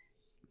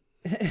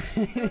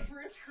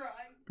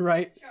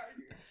 Right.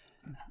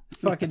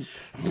 Fucking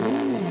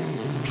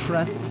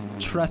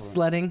trust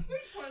sledding.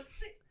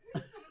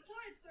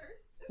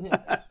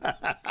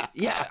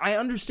 Yeah, I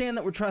understand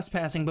that we're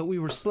trespassing, but we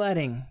were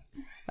sledding.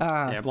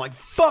 I'm like,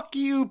 fuck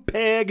you,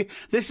 pig.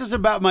 This is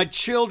about my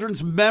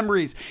children's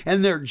memories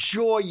and their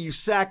joy, you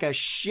sack of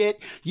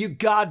shit, you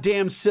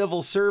goddamn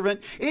civil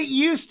servant. It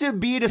used to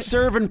be to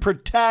serve and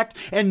protect,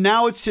 and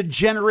now it's to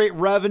generate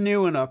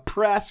revenue and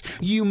oppress,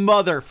 you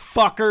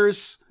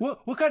motherfuckers.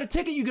 What kind of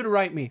ticket you gonna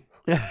write me?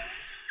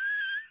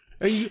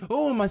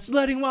 Am I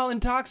sledding while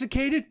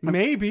intoxicated?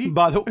 Maybe.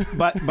 By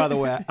the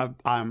way,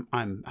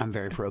 I'm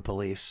very pro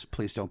police.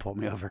 Please don't pull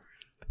me over.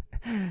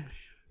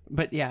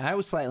 But yeah, I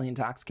was slightly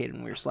intoxicated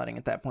when we were sledding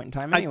at that point in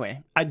time.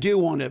 Anyway, I do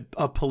want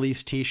a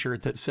police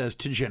T-shirt that says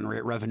 "to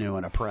generate revenue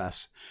and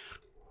oppress."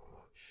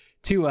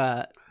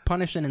 To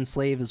punish and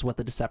enslave is what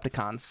the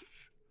Decepticons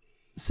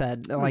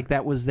said. Like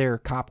that was their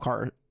cop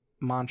car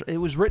mantra. It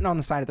was written on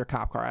the side of their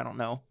cop car. I don't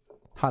know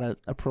how to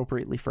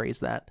appropriately phrase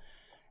that.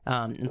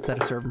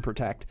 Instead of serve and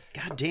protect.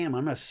 God damn,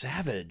 I'm a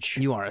savage.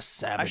 You are a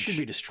savage. I should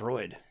be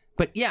destroyed.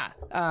 But yeah,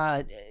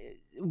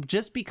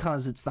 just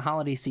because it's the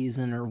holiday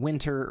season or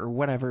winter or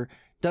whatever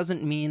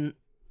doesn't mean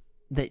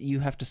that you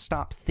have to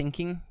stop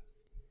thinking.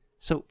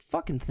 So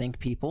fucking think,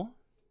 people.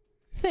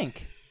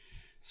 Think.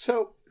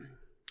 So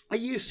I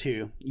used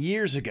to,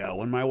 years ago,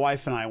 when my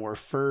wife and I were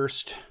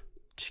first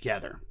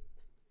together.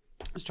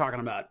 I was talking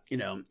about,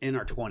 in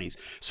our 20s.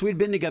 So we'd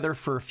been together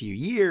for a few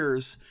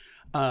years,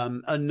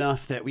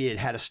 enough that we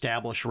had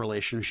established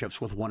relationships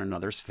with one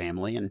another's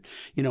family. And,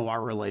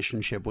 our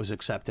relationship was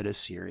accepted as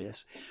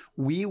serious.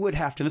 We would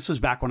have to, this was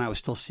back when I was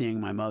still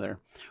seeing my mother.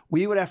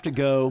 We would have to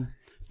go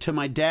to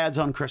my dad's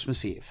on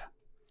Christmas Eve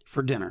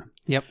for dinner.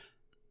 Yep.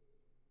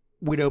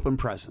 We'd open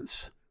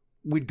presents.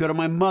 We'd go to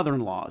my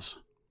mother-in-law's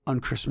on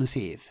Christmas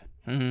Eve.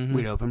 Mm-hmm.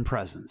 We'd open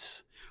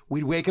presents.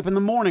 We'd wake up in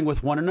the morning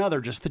with one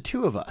another, just the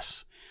two of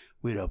us.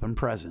 We'd open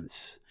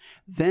presents.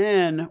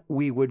 Then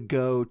we would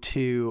go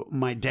to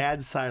my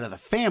dad's side of the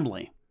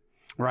family,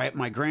 right?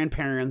 My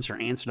grandparents or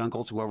aunts and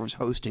uncles, whoever was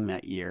hosting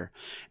that year,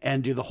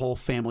 and do the whole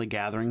family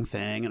gathering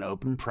thing and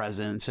open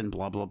presents and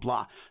blah, blah,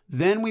 blah.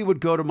 Then we would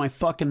go to my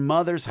fucking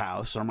mother's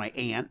house or my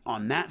aunt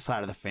on that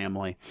side of the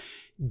family.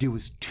 It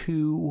was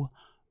too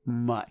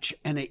much.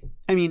 And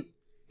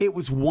it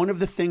was one of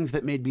the things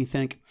that made me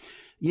think,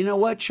 you know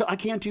what? I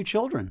can't do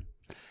children.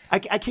 I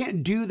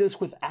can't do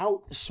this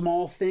without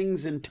small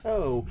things in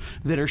tow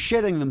that are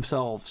shitting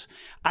themselves.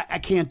 I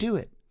can't do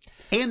it.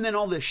 And then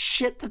all the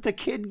shit that the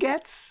kid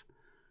gets.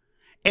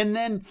 And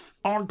then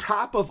on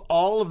top of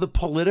all of the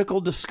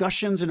political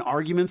discussions and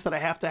arguments that I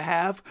have to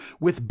have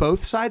with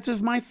both sides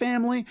of my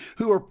family,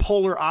 who are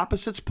polar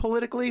opposites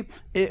politically,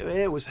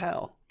 it was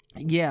hell.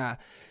 Yeah.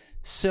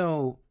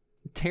 So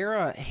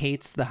Tara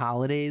hates the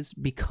holidays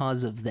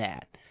because of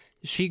that.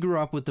 She grew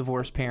up with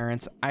divorced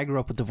parents. I grew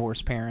up with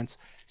divorced parents.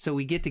 So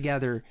we get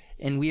together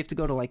and we have to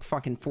go to like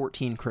fucking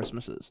 14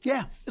 Christmases.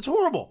 Yeah, it's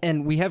horrible.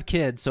 And we have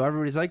kids. So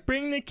everybody's like,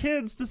 bring the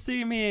kids to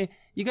see me.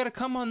 You got to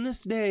come on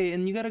this day.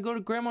 And you got to go to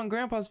grandma and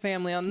grandpa's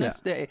family on this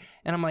day.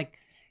 And I'm like,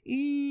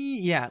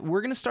 yeah,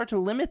 we're going to start to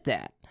limit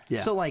that. Yeah.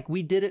 So like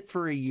we did it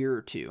for a year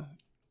or two.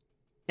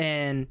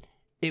 And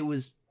it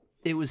was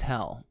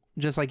hell,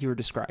 just like you were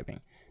describing.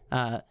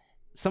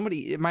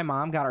 My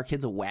mom got our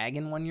kids a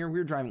wagon one year. We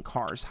were driving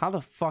cars. How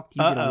the fuck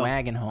do you get a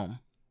wagon home?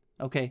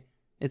 Okay.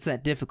 It's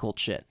that difficult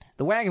shit.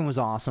 The wagon was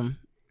awesome,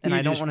 and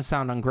I don't want to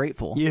sound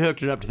ungrateful. You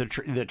hooked it up to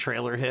the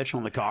trailer hitch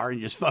on the car and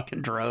you just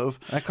fucking drove.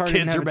 That car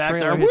didn't have a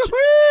trailer hitch.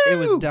 It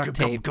was duct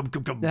tape.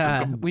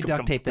 We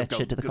duct taped that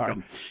shit to the car.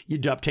 You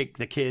duct taped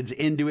the kids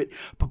into it.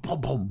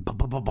 Boom,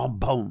 boom,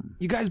 boom.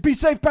 You guys be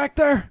safe back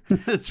there.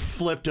 It's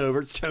flipped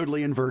over. It's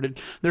totally inverted.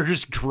 They're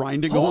just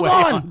grinding away.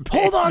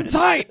 Hold on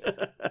tight.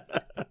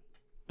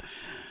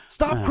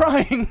 Stop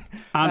crying.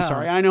 I'm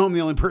sorry. I know I'm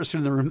the only person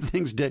in the room that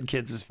thinks dead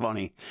kids is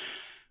funny.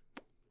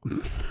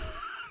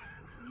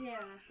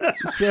 Yeah.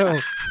 So,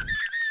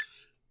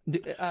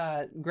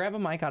 grab a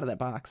mic out of that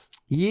box.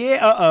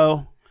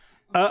 Yeah.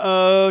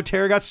 Uh-oh.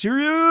 Tara got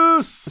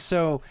serious.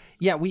 So,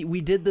 yeah,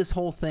 we did this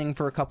whole thing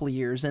for a couple of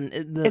years. And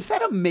is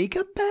that a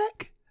makeup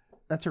bag?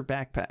 That's her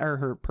backpack or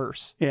her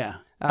purse. Yeah.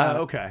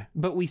 Okay.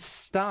 But we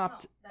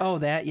stopped.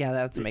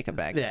 That's a makeup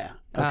bag. Yeah.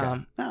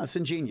 Okay. It's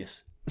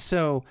ingenious.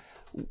 So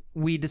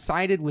we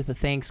decided with a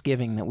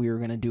Thanksgiving that we were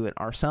going to do it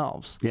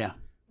ourselves. Yeah.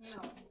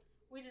 No,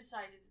 we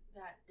decided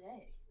that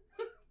day.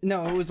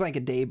 No, it was like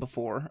a day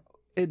before.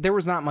 There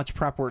was not much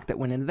prep work that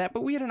went into that,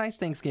 but we had a nice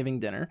Thanksgiving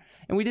dinner,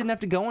 and we didn't have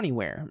to go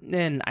anywhere.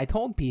 And I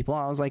told people,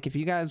 I was like, if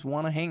you guys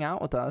want to hang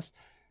out with us,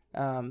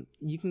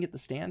 you can get the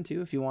stand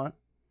too if you want.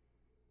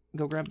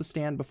 Go grab the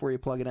stand before you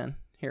plug it in.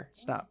 Here,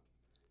 stop.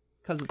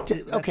 Because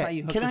that's how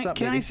you hook this up.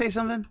 Can I say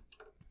something?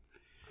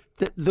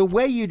 The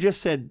way you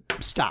just said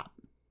stop,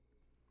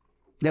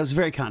 that was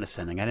very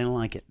condescending. I didn't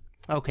like it.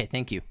 Okay,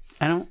 thank you.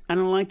 I don't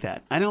like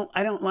that. I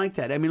don't like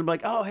that. I mean, I'm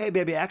like, oh, hey,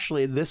 baby,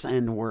 actually, this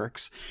end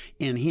works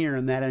in here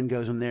and that end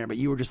goes in there. But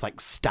you were just like,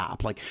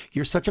 stop. Like,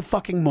 you're such a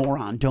fucking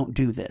moron. Don't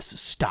do this.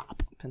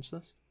 Stop. Pinch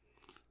this.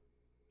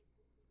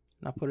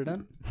 Now put it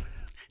in.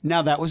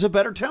 Now that was a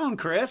better tone,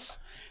 Chris.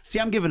 See,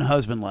 I'm giving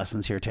husband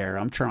lessons here,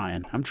 Tara. I'm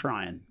trying.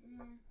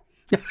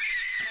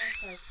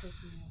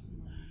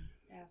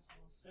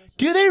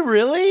 Do they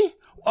really?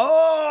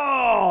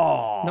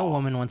 Oh! No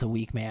woman wants a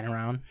weak man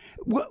around.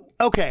 Well,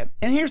 okay,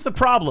 and here's the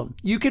problem.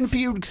 You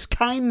confuse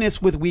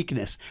kindness with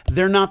weakness.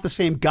 They're not the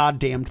same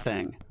goddamn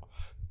thing.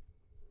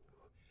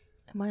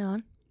 Am I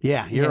on?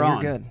 Yeah, you're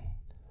on. You're good.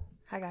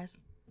 Hi, guys.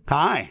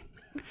 Hi.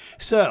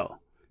 So,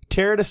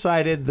 Tara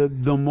decided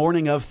the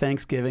morning of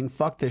Thanksgiving,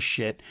 fuck this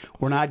shit.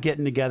 We're not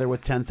getting together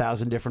with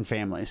 10,000 different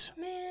families.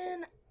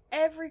 Man,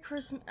 every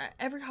Christmas,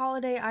 every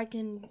holiday I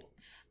can,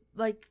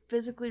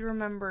 physically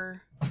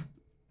remember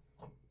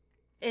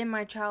in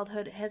my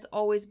childhood has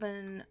always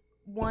been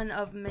one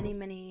of many,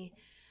 many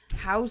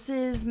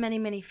houses, many,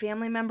 many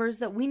family members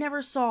that we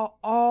never saw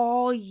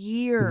all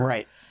year.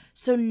 Right.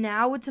 So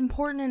now it's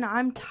important, and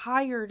I'm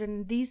tired,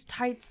 and these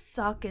tights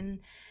suck, and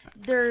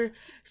they're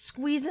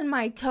squeezing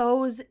my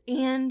toes,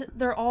 and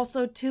they're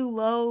also too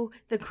low.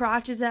 The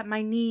crotch is at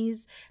my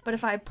knees, but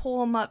if I pull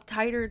them up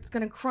tighter, it's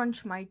going to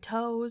crunch my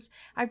toes.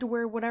 I have to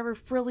wear whatever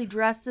frilly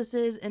dress this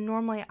is, and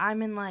normally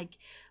I'm in like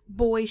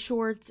boy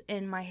shorts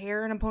and my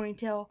hair in a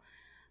ponytail.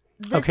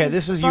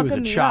 This is you as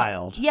a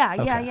child.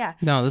 Yeah.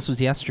 No, this was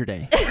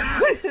yesterday.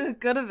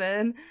 Could have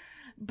been.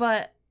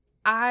 But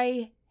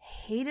I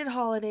hated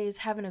holidays,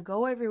 having to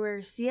go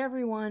everywhere, see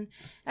everyone.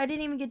 I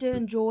didn't even get to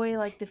enjoy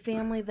like the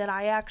family that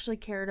I actually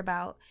cared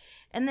about.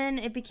 And then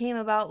it became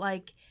about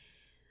like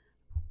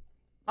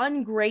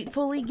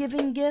ungratefully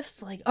giving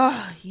gifts. Like,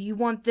 oh, you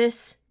want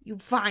this? You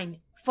fine.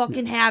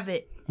 Fucking have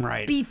it.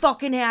 Right. Be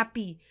fucking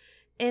happy.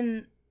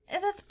 And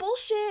that's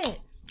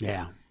bullshit.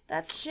 Yeah.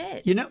 That's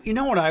shit. You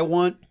know what I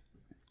want?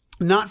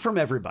 Not from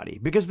everybody,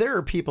 because there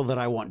are people that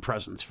I want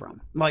presents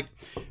from. Like,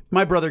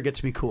 my brother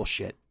gets me cool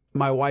shit.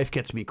 My wife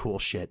gets me cool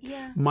shit.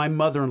 Yeah. My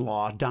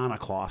mother-in-law, Donna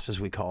Claus, as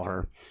we call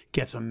her,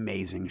 gets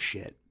amazing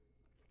shit.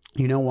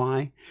 You know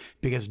why?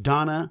 Because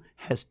Donna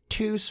has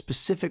 2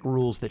 specific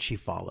rules that she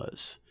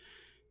follows.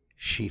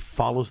 She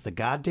follows the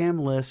goddamn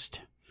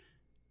list,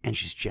 and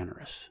she's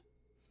generous.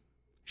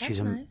 That's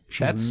nice.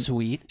 That's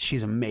sweet.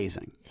 She's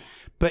amazing.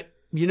 But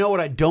you know what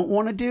I don't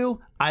want to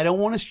do? I don't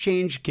want to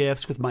exchange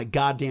gifts with my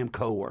goddamn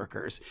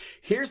coworkers.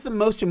 Here's the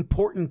most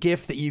important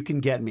gift that you can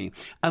get me.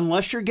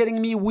 Unless you're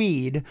getting me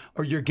weed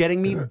or you're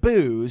getting me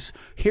booze,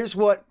 here's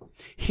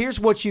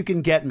what you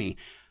can get me.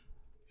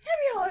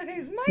 Happy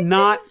holidays,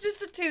 Mike. This is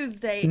just a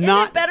Tuesday. Isn't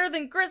it better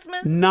than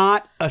Christmas?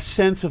 Not a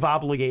sense of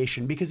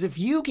obligation, because if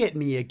you get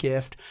me a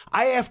gift,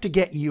 I have to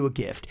get you a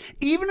gift.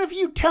 Even if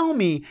you tell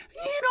me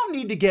you don't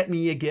need to get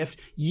me a gift,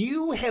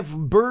 you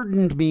have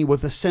burdened me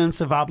with a sense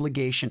of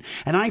obligation,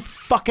 and I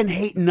fucking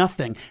hate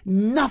nothing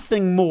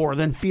more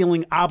than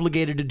feeling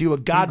obligated to do a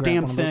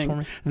goddamn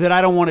thing that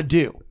I don't want to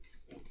do.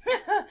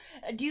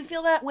 Do you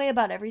feel that way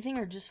about everything,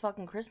 or just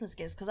fucking Christmas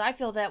gifts? Because I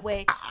feel that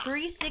way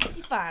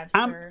 365,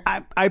 sir.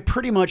 I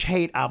pretty much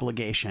hate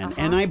obligation,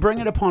 and I bring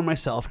it upon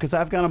myself because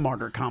I've got a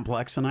martyr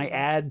complex, and I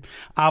add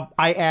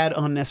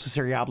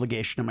unnecessary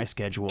obligation to my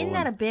schedule. Isn't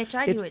that a bitch?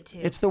 I do it too.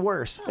 It's the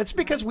worst. It's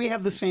because we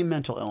have the same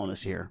mental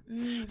illness here.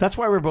 That's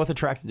why we're both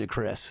attracted to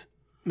Chris.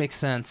 Makes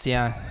sense,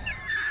 yeah.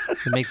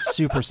 It makes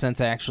super sense,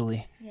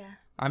 actually. Yeah.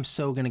 I'm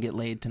so going to get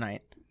laid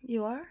tonight.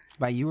 You are?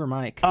 By you or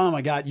Mike? Oh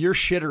my God, your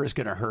shitter is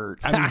going to hurt.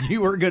 I mean,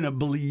 you are going to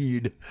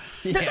bleed.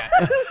 Yeah.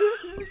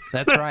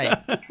 That's right.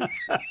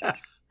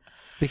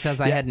 Because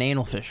I had an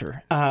anal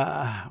fissure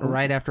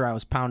right after I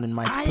was pounding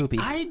Mike's poopies.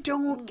 I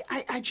don't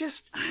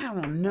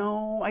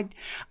know.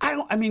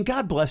 I mean,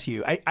 God bless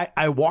you.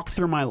 I walk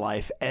through my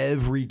life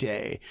every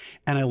day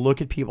and I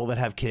look at people that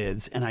have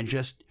kids, and I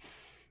just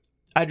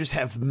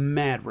have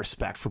mad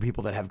respect for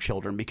people that have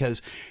children,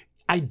 because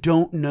I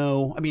don't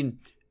know. I mean,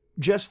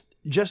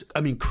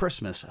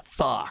 Christmas,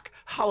 fuck.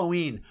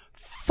 Halloween,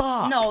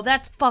 fuck. No,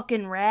 that's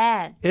fucking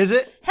rad. Is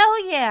it?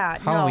 Hell yeah.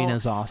 Halloween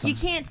is awesome. You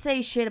can't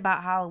say shit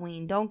about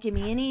Halloween. Don't give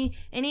me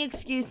any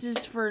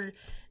excuses for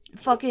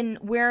fucking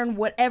wearing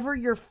whatever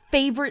your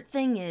favorite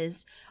thing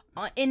is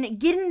and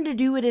getting to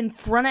do it in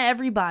front of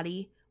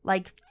everybody.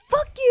 Like,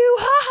 fuck you.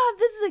 Haha,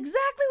 this is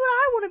exactly what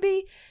I want to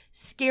be.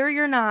 Scary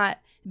or not.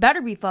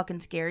 Better be fucking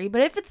scary.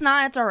 But if it's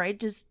not, it's all right.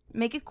 Just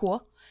make it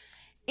cool.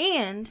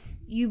 And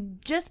you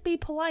just be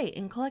polite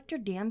and collect your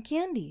damn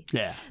candy.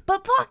 Yeah.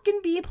 But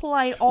fucking be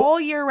polite all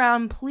year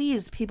round,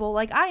 please, people.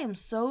 Like, I am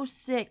so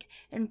sick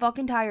and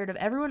fucking tired of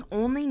everyone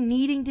only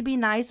needing to be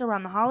nice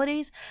around the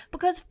holidays,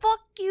 because fuck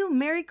you,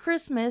 Merry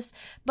Christmas,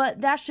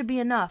 but that should be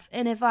enough.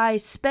 And if I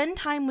spend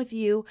time with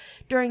you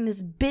during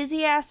this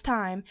busy ass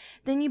time,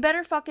 then you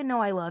better fucking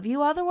know I love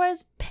you.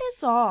 Otherwise,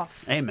 piss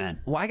off. Amen.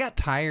 Well, I got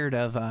tired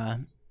of,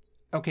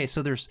 okay,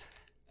 so there's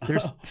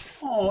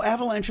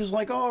Avalanche is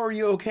like, oh, are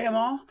you okay,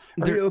 Ma?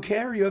 Are you okay?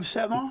 Are you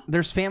upset, Ma?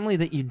 There's family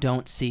that you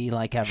don't see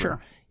like ever.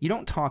 Sure. You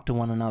don't talk to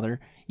one another.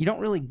 You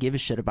don't really give a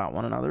shit about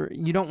one another.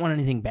 You don't want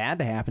anything bad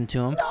to happen to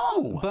them.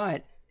 No.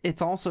 But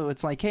it's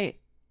like, hey,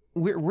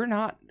 we're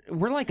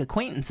like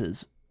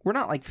acquaintances. We're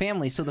not like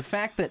family. So the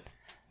fact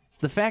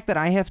that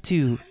I have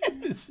to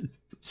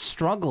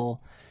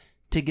struggle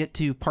to get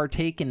to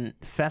partake in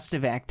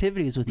festive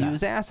activities with you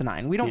is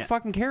asinine. We don't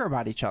fucking care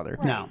about each other.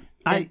 Right. No.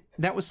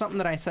 That was something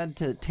that I said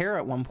to Tara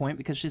at one point,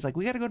 because she's like,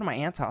 we got to go to my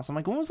aunt's house. I'm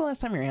like, when was the last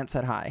time your aunt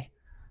said hi?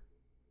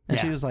 And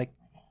she was like,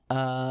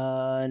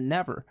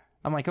 never.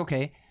 I'm like,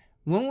 okay.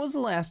 When was the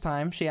last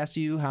time she asked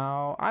you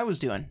how I was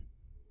doing?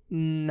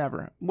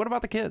 Never. What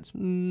about the kids?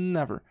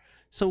 Never.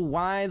 So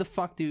why the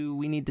fuck do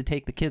we need to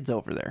take the kids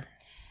over there?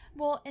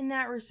 Well, in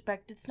that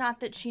respect, it's not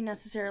that she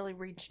necessarily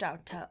reached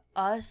out to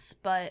us,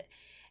 but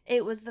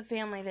it was the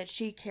family that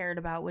she cared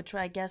about, which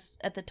I guess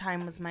at the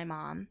time was my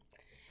mom.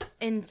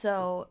 And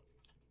so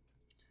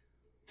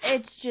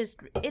it's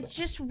just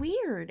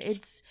weird.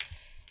 It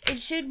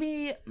should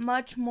be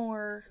much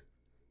more.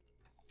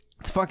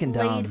 It's fucking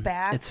dumb. Laid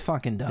back. It's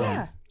fucking dumb.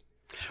 Yeah.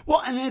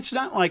 Well, and it's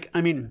not like,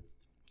 I mean,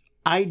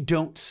 I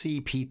don't see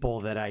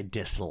people that I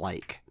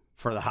dislike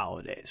for the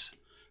holidays.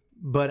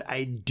 but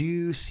I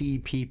do see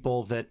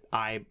people that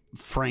I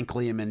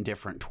frankly am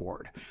indifferent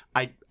toward.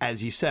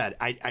 As you said,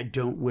 I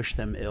don't wish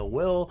them ill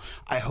will.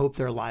 I hope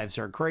their lives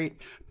are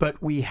great,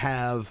 but we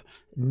have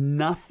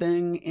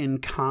nothing in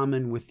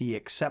common with the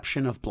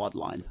exception of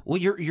bloodline. Well,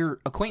 you're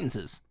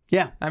acquaintances.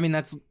 Yeah. I mean,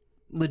 that's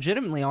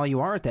legitimately all you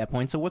are at that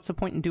point. So what's the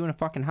point in doing a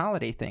fucking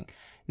holiday thing?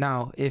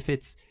 Now, if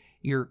it's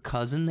your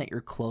cousin that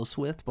you're close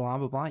with, blah,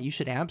 blah, blah, you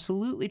should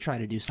absolutely try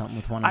to do something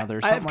with one another.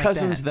 I have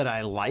cousins that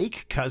I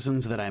like,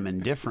 cousins that I'm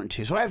indifferent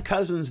to. So I have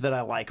cousins that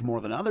I like more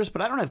than others,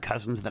 but I don't have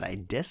cousins that I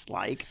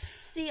dislike.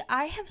 See,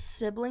 I have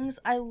siblings.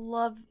 I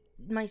love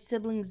my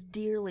siblings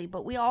dearly,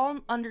 but we all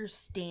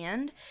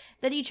understand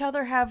that each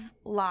other have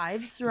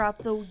lives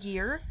throughout the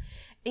year.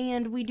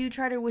 And we do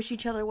try to wish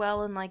each other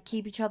well and like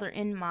keep each other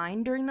in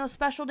mind during those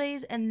special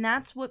days. And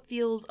that's what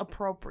feels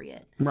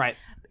appropriate. Right.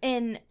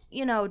 And,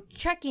 you know,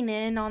 checking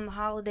in on the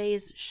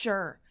holidays,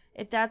 sure.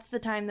 If that's the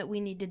time that we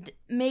need to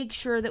make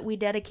sure that we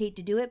dedicate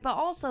to do it, but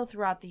also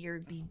throughout the year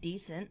be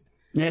decent.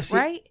 Yeah, see,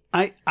 right?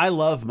 I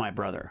love my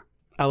brother.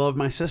 I love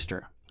my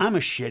sister. I'm a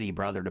shitty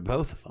brother to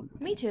both of them.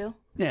 Me too.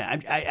 Yeah,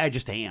 I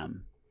just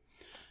am.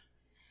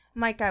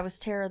 Mike, I was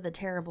Tara the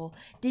Terrible.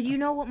 Did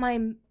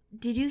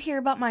you hear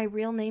about my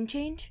real name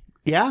change?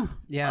 Yeah.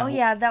 Yeah. Oh,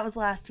 yeah, that was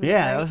last week.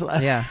 Yeah, right? that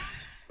was Yeah.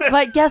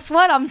 But guess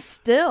what? I'm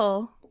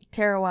still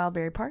Tara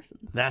Wildberry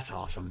Parsons. That's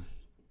awesome.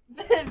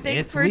 Thanks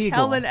It's for legal.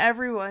 telling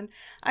everyone.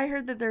 I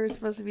heard that there was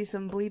supposed to be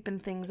some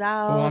bleeping things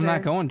out. Well, I'm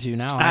not going to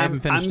now. I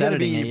haven't finished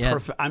editing it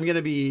yet. I'm going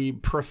to be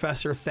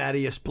Professor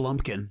Thaddeus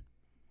Blumpkin.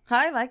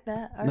 I like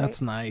that. All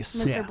That's right. nice.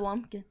 Mr. Yeah.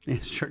 Blumpkin.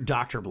 It's true,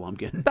 Dr.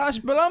 Blumpkin. Dash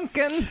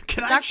Blumpkin.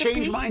 Can I Dr.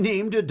 change P? my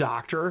name to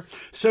Doctor?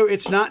 So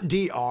it's not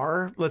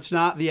DR. That's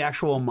not the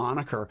actual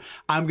moniker.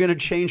 I'm going to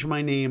change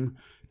my name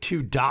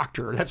to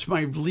Doctor. That's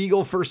my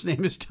legal first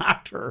name is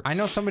Doctor. I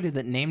know somebody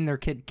that named their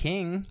kid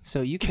King,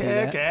 so you can do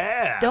Kick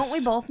that. ass. Don't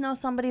we both know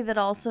somebody that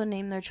also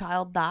named their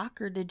child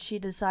Doc, or did she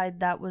decide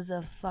that was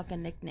a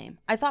fucking nickname?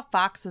 I thought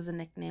Fox was a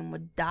nickname,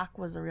 when Doc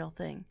was a real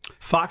thing.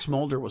 Fox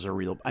Mulder was a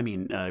real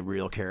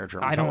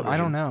character on I television.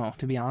 don't know,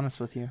 to be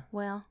honest with you.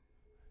 Well,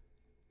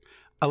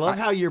 I love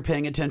how you're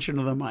paying attention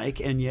to the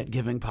mic and yet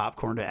giving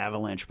popcorn to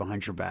Avalanche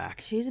behind your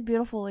back. she's a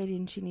beautiful lady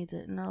and she needs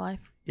it in her life.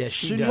 Yeah,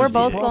 she We're does. We're need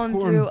both it. going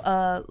Popcorn.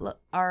 through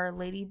our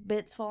lady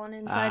bits falling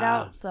inside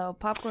out, so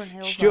popcorn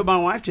heals She do what us. my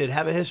wife did.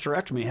 Have a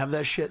hysterectomy. Have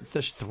that shit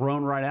just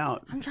thrown right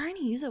out. I'm trying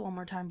to use it one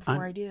more time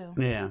before I do.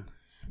 Yeah.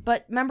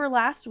 But remember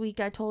last week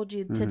I told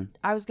you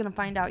I was going to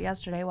find out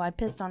yesterday. Well, I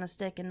pissed on a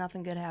stick and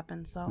nothing good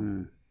happened,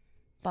 so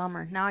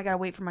bummer. Now I got to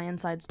wait for my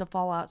insides to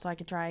fall out so I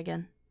can try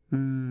again.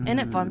 Isn't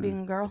it fun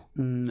being a girl?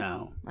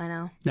 No. I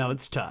know. No,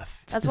 it's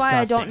tough. That's why I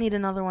don't disgusting. need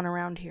another one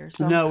around here.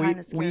 So No, I'm kind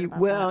of scared about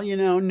that.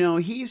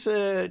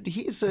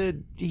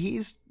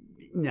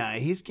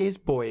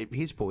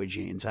 he's boy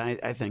genes.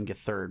 I think a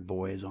third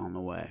boy is on the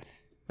way.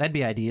 That'd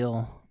be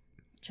ideal.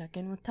 Check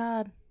in with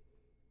Todd.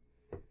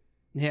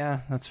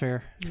 Yeah, that's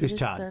fair. Who's His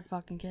Todd? third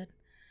fucking kid.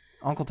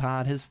 Uncle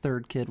Todd, his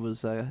third kid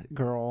was a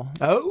girl.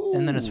 Oh.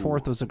 And then his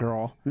fourth was a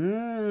girl.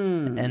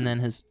 And then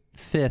his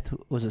fifth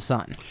was a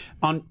son.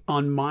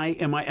 On my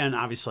and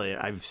obviously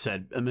I've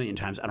said a million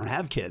times I don't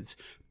have kids,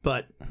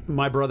 but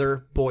my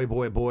brother,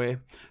 boy,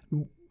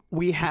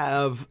 we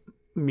have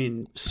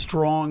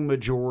strong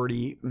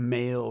majority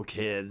male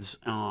kids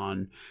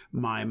on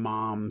my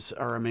mom's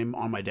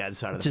on my dad's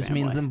side of the Just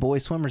family. means them boy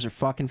swimmers are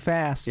fucking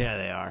fast. Yeah,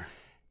 they are.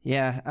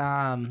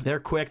 Yeah. They're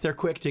quick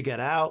to get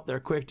out. They're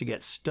quick to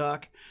get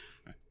stuck.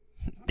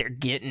 They're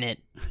getting it.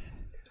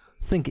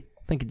 Think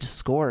it just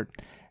scored.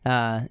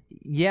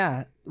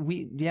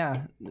 We've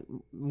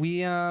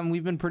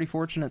been pretty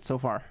fortunate so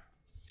far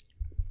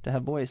to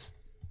have boys.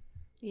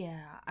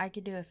 Yeah, I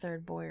could do a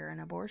third boy or an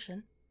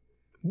abortion.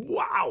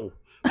 Wow.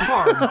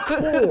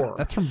 Hardcore.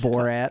 That's from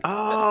Borat.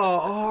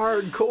 Oh,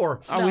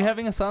 hardcore. Are we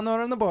having a son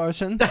or an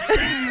abortion?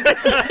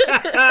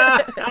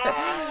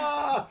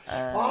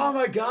 Oh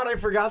my God, I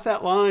forgot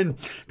that line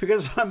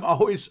because I'm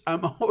always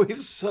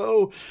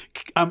so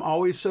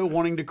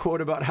wanting to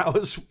quote about how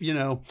his,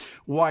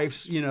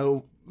 wife's,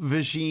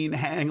 vagine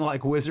hang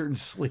like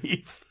wizard's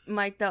sleeve.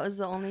 Mike, that was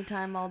the only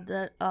time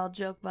I'll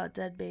joke about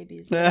dead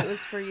babies. It was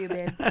for you,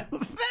 babe.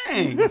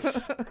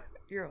 Thanks.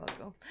 You're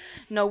welcome.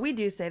 No, we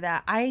do say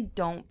that. I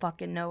don't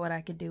fucking know what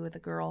I could do with a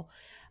girl.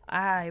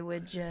 I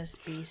would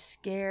just be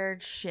scared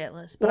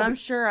shitless. But I'm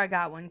sure I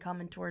got one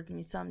coming towards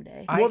me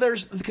someday. Well,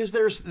 there's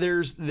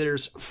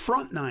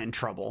front nine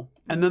trouble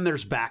and then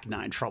there's back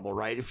nine trouble,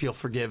 right? If you'll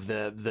forgive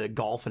the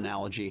golf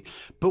analogy.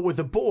 But with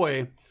a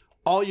boy,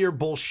 all your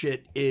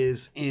bullshit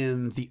is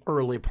in the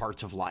early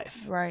parts of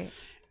life. Right.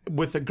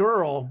 With a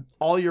girl,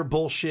 all your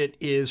bullshit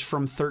is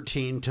from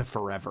 13 to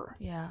forever.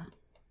 Yeah.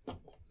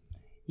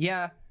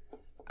 Yeah.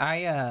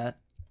 I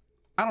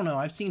don't know.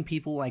 I've seen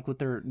people like with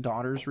their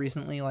daughters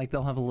recently, like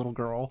they'll have a little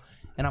girl,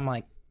 and I'm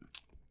like,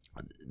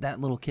 that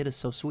little kid is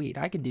so sweet.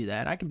 I could do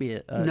that. I could be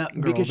a No,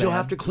 girl because you'll dad.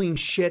 have to clean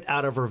shit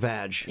out of her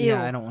vag. Yeah,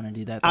 Ew. I don't want to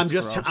do that. That's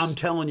gross. I'm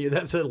telling you,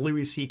 that's a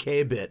Louis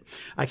C.K. bit.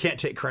 I can't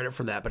take credit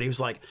for that, but he was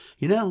like,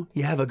 you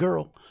have a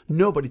girl.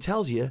 Nobody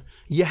tells you.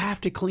 You have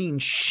to clean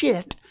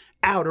shit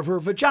out of her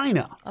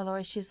vagina.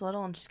 Otherwise, she's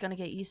little and she's going to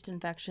get yeast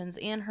infections,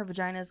 and her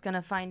vagina is going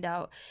to find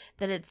out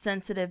that it's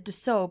sensitive to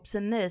soaps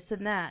and this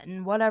and that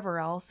and whatever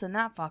else, and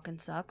that fucking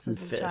sucks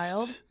as a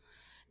child.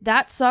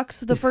 That sucks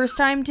the first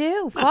time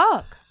too.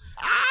 Fuck.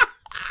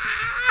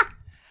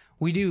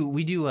 We do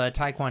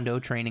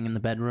taekwondo training in the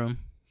bedroom.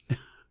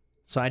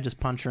 So I just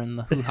punch her in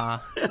the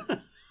hoo-ha.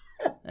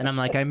 And I'm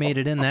like, I made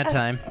it in that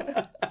time.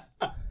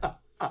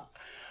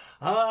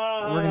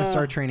 We're going to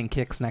start training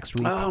kicks next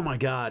week. Oh, my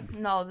God.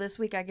 No, this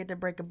week I get to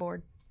break a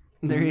board.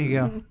 There you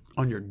go.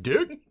 On your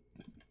dick?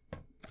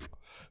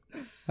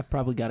 I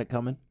probably got it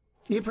coming.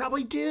 You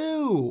probably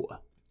do.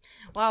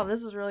 Wow,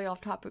 this is really off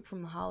topic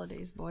from the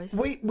holidays, boys.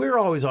 We're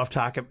always off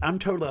topic. I'm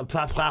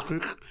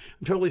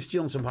totally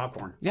stealing some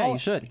popcorn. Yeah, you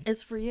should.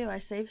 It's for you. I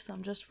saved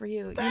some just for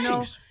you. Thanks. You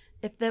know,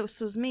 if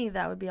this was me,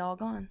 that would be all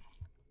gone.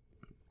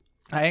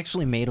 I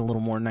actually made a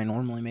little more than I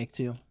normally make,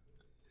 too.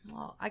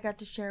 Well, I got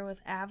to share with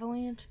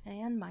Avalanche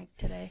and Mike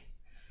today.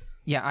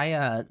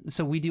 Yeah,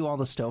 so we do all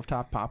the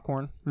stovetop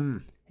popcorn.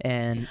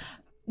 And...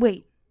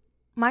 Wait,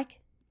 Mike,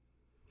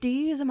 do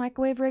you use a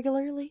microwave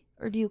regularly,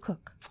 or do you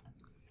cook?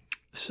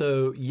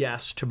 So,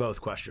 yes to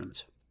both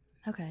questions.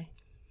 Okay.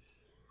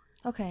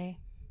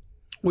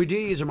 We do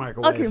use a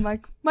microwave. Okay,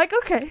 Mike.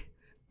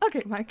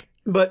 Okay, Mike.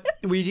 But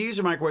we do use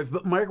a microwave,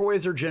 but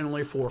microwaves are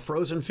generally for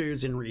frozen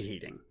foods and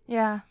reheating.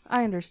 Yeah,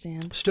 I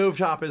understand.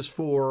 Stovetop is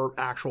for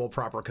actual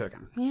proper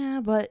cooking. Yeah,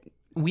 but...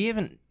 We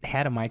haven't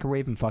had a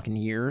microwave in fucking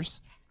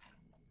years.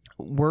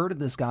 Word of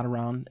this got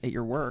around at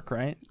your work,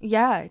 right?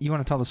 Yeah. You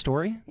want to tell the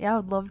story? Yeah, I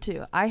would love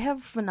to. I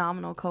have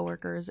phenomenal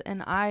coworkers,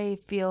 and I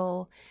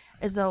feel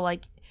as though,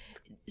 like...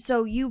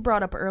 So you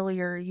brought up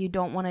earlier you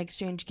don't want to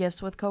exchange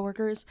gifts with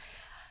coworkers.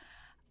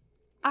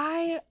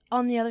 I,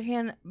 on the other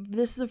hand,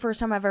 this is the first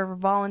time I've ever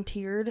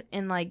volunteered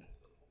and, like,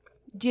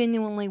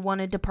 genuinely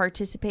wanted to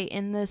participate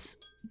in this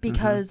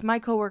because my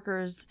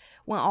coworkers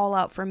went all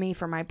out for me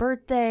for my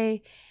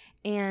birthday.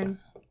 And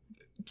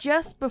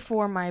just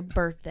before my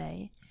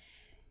birthday,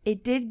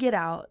 it did get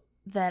out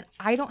that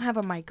I don't have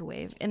a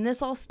microwave. And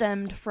this all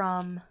stemmed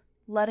from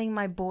letting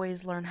my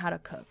boys learn how to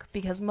cook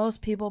because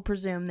most people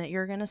presume that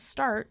you're going to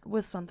start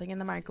with something in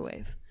the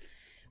microwave.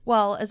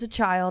 Well, as a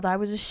child, I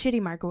was a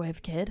shitty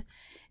microwave kid.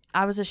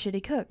 I was a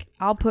shitty cook.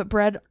 I'll put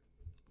bread,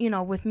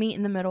 with meat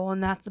in the middle,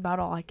 and that's about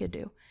all I could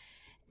do.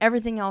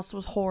 Everything else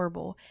was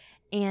horrible.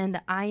 And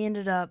I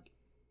ended up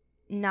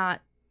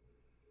not,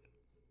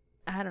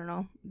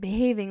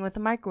 behaving with the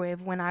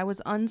microwave when I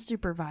was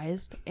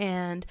unsupervised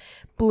and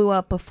blew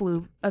up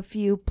a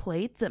few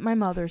plates at my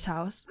mother's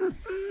house,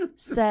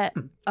 set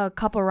a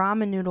cup of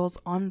ramen noodles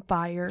on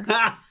fire.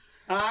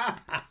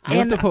 You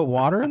have to put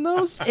water in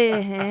those?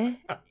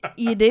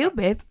 You do,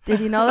 babe. Did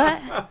you know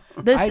that?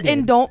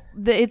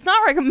 It's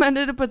not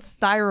recommended to put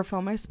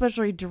styrofoam,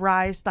 especially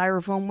dry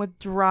styrofoam with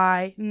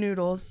dry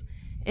noodles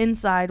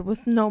inside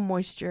with no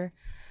moisture.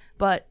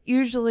 But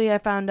usually I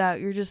found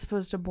out you're just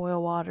supposed to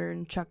boil water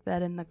and chuck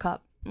that in the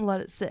cup and let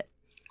it sit.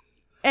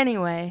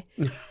 Anyway,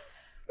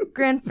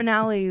 grand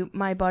finale,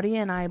 my buddy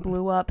and I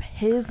blew up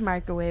his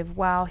microwave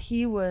while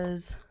he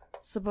was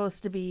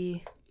supposed to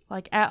be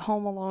like at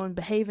home alone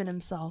behaving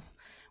himself.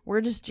 We're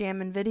just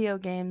jamming video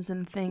games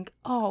and think,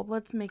 oh,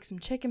 let's make some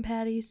chicken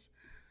patties.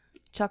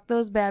 Chuck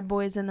those bad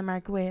boys in the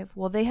microwave.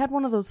 Well, they had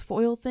one of those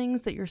foil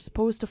things that you're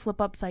supposed to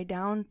flip upside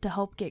down to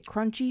help get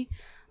crunchy.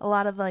 A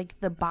lot of like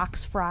the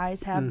box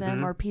fries have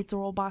them, or pizza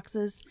roll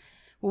boxes.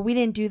 Well, we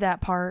didn't do that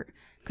part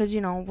because,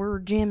 we're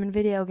jamming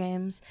video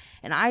games.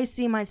 And I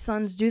see my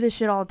sons do this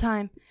shit all the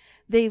time.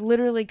 They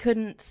literally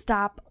couldn't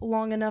stop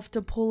long enough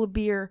to pull a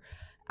beer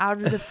out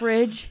of the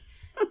fridge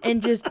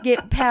and just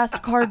get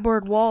past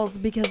cardboard walls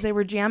because they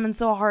were jamming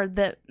so hard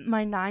that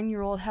my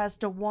 9-year-old has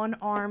to one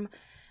arm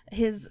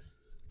his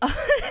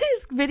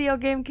video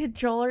game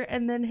controller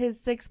and then his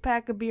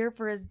 6-pack of beer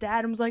for his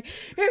dad, and was like,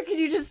 "Here, can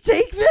you just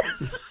take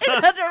this?"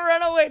 And had to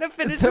run away to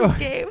finish his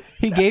game.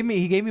 He gave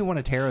me one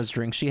of Tara's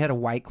drinks. She had a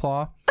White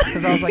Claw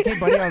because I was like, "Hey,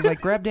 buddy,"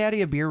 grab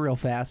Daddy a beer real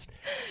fast.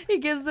 He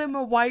gives him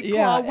a White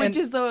Claw, which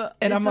is a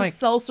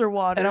seltzer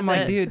water. And I'm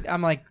like, dude,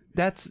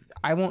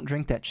 I won't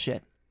drink that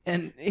shit.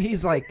 And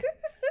he's like,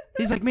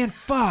 man,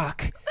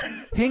 fuck.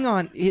 Hang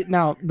on.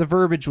 Now, the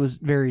verbiage was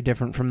very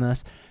different from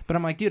this. But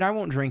I'm like, dude, I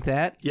won't drink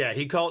that. Yeah,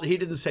 he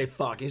didn't say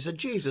fuck. He said,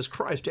 Jesus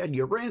Christ, Dad,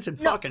 you rancid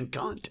fucking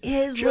cunt.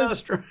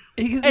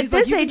 At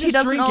this age, he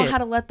doesn't know how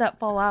to let that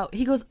fall out.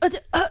 He goes,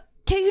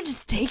 can't you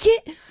just take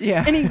it?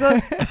 Yeah. And he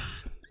goes,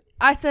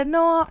 I said,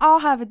 no, I'll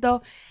have it,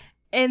 though.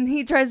 And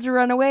he tries to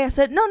run away. I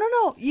said, no.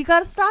 You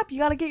got to stop. You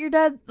got to get your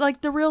dad,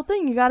 the real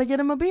thing. You got to get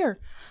him a beer.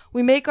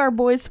 We make our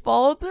boys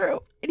follow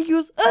through. And he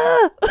goes,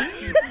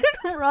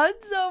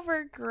 runs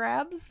over,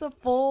 grabs the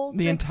full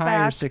the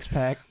entire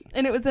 6-pack.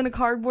 And it was in a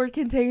cardboard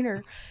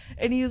container.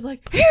 And he was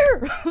like,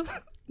 here!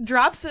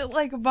 Drops it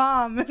like a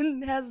bomb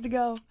and has to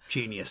go.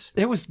 Genius.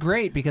 It was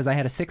great because I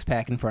had a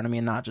 6-pack in front of me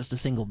and not just a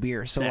single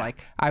beer. So,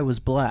 I was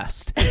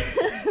blessed.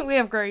 We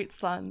have great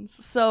sons.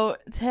 So,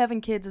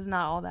 having kids is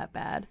not all that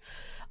bad.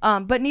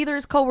 But neither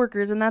is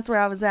coworkers, and that's where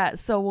I was at.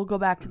 So we'll go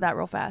back to that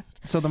real fast.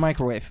 So the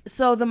microwave.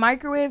 So the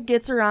microwave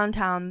gets around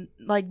town.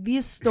 Like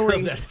these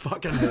stories. That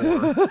fucking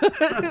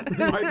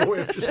whore.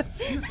 Microwave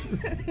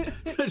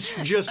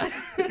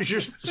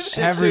just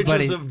 6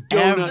 inches of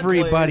donut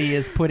everybody glaze.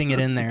 is putting it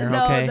in there.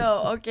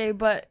 No, okay,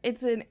 but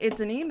it's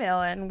an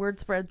email, and word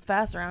spreads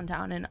fast around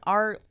town. And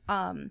our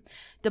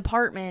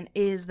department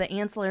is the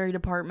ancillary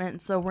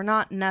department, so we're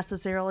not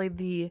necessarily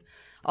the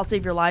I'll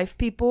save your life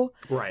people.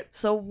 Right.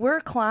 So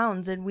we're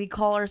clowns, and we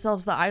call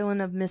ourselves the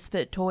Island of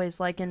Misfit Toys,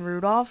 like in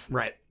Rudolph.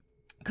 Right.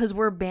 Because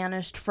we're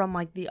banished from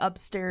like the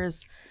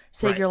upstairs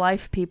save Right. your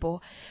life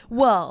people.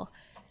 Well,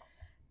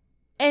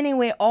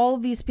 anyway, all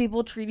of these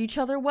people treat each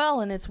other well,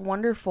 and it's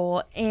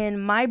wonderful.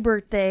 And my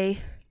birthday,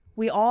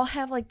 we all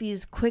have like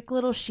these quick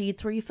little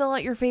sheets where you fill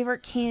out your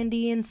favorite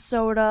candy and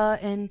soda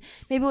and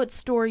maybe what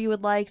store you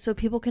would like so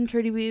people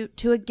contribute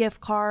to a gift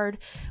card,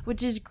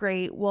 which is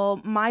great. Well,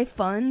 my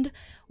fund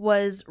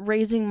was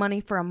raising money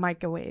for a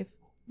microwave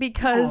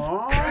because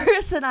Aww.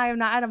 Chris and I have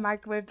not had a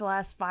microwave the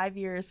last 5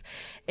 years,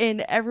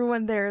 and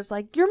everyone there is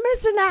like, you're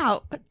missing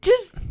out.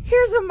 Just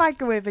here's a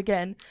microwave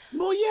again.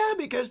 Well, yeah,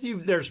 because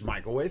there's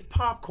microwave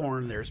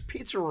popcorn, there's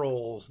pizza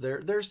rolls,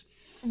 there's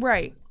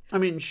Right. I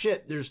mean,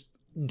 shit, there's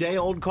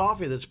day-old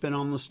coffee that's been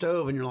on the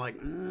stove, and you're like,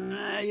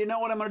 you know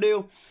what I'm going to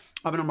do?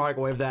 I'm going to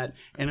microwave that,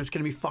 and it's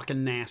going to be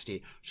fucking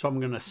nasty. So I'm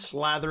going to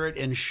slather it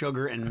in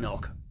sugar and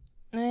milk.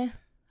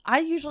 I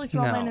usually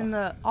throw No.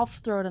 mine I'll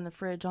throw it in the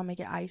fridge. I'll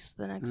make it ice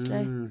the next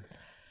day.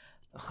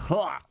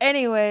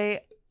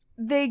 Anyway,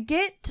 they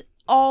get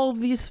all of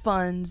these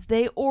funds.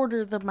 They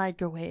order the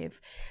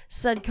microwave.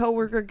 Said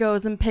coworker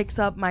goes and picks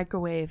up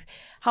microwave.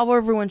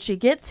 However, when she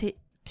gets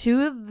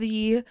to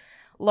the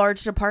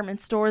large department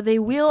store, they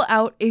wheel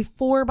out a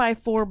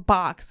 4x4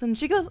 box, and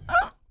she goes,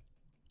 "Oh,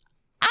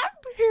 I'm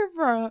here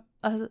for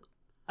a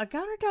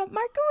countertop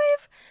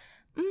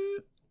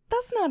microwave.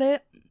 That's not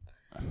it."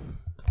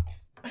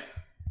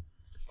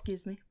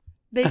 Excuse me.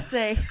 They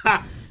say,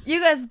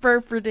 "You guys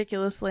burp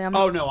ridiculously."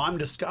 Oh no, I'm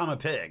a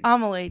pig.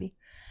 I'm a lady.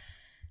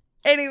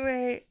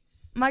 Anyway,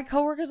 my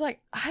coworker's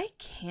like, "I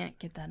can't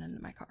get that into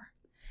my car."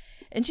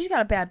 And she's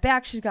got a bad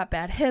back, she's got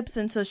bad hips,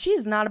 and so she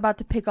is not about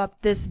to pick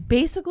up this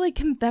basically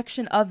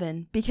convection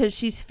oven because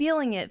she's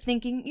feeling it,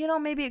 thinking,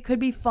 maybe it could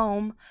be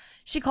foam.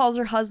 She calls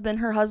her husband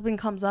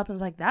comes up and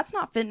is like, "That's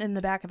not fitting in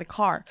the back of the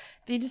car."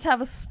 They just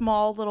have a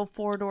small little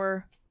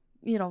 4-door,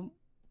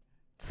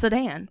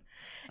 sedan.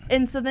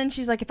 And so then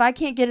she's like, if I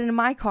can't get it in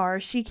my car,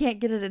 she can't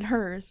get it in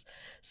hers.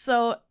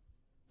 So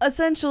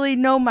essentially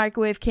no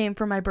microwave came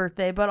for my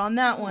birthday, but on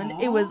that one,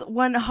 it was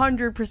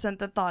 100%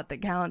 the thought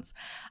that counts.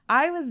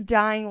 I was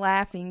dying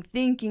laughing,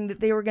 thinking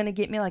that they were going to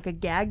get me like a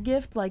gag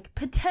gift, like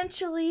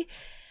potentially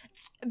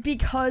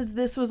because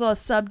this was a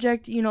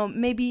subject,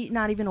 maybe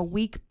not even a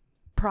week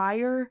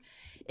prior.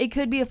 It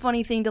could be a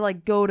funny thing to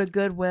like go to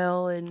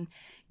Goodwill and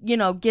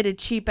get a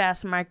cheap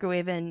ass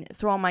microwave and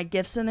throw all my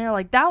gifts in there.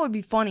 Like that would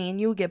be funny, and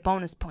you would get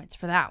bonus points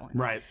for that one.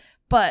 Right.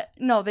 But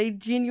no, they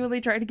genuinely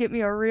tried to get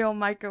me a real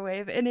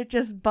microwave, and it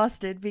just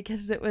busted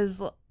because it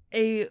was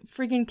a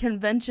freaking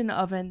convention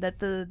oven that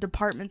the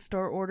department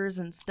store orders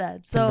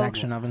instead. So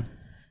Convection oven.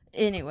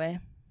 Anyway.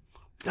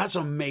 That's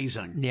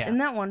amazing. Yeah. Isn't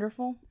that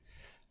wonderful?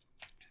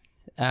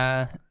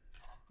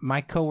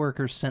 My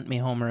coworkers sent me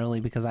home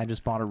early because I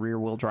just bought a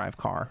rear-wheel drive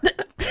car.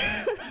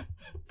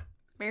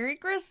 Merry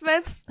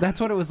Christmas. That's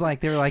what it was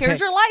like. They were like, Here's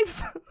hey. your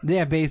life.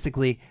 Yeah,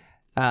 basically.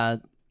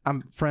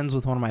 I'm friends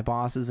with one of my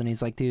bosses, and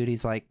he's like, dude,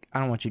 I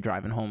don't want you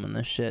driving home in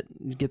this shit.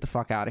 Get the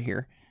fuck out of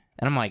here.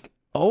 And I'm like,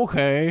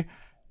 okay.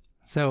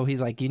 So he's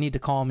like, you need to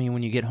call me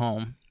when you get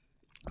home.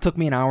 It took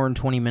me an hour and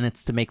 20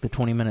 minutes to make the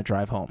 20-minute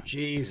drive home.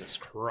 Jesus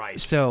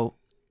Christ. So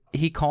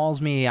he calls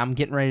me. I'm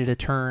getting ready to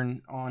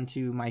turn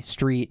onto my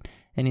street,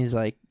 and he's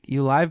like,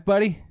 you live,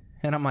 buddy?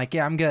 And I'm like,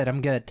 yeah, I'm good. I'm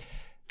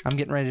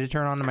getting ready to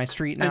turn onto my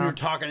street now. And you're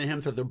talking to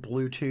him through the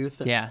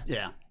Bluetooth? Yeah.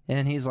 Yeah.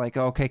 And he's like,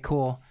 okay,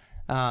 cool.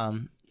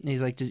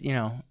 He's like, just,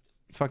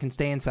 fucking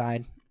stay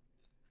inside.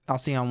 I'll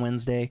see you on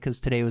Wednesday because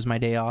today was my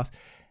day off.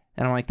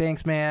 And I'm like,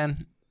 thanks,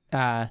 man.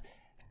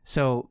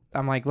 So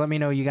I'm like, let me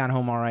know you got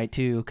home all right,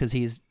 too, because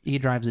he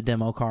drives a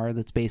demo car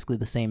that's basically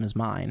the same as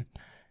mine.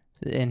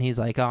 And he's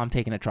like, oh, I'm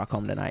taking a truck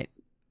home tonight.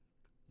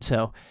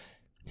 So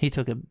he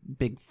took a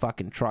big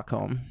fucking truck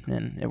home,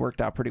 and it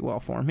worked out pretty well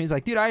for him. He's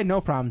like, dude, I had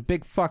no problem.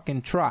 Big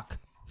fucking truck.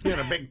 You had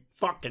a big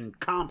fucking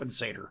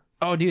compensator.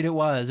 Oh, dude, it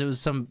was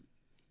some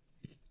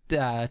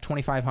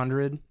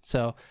 2500,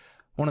 so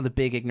one of the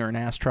big ignorant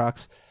ass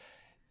trucks.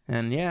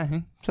 And yeah,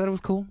 he said it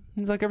was cool.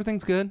 He's like,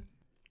 everything's good.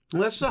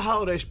 Well, that's the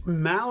holiday.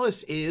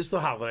 Malice is the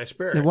holiday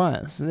spirit. It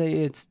was.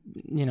 It's,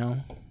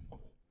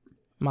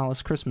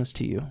 Malice Christmas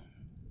to you.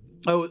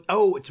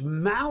 Oh, it's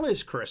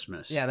Malice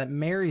Christmas. Yeah, that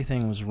Mary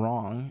thing was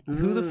wrong.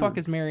 Who the fuck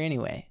is Mary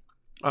anyway?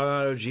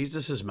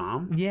 Jesus'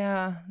 mom.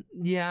 Yeah.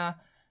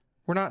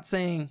 We're not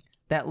saying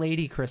that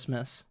lady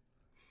Christmas.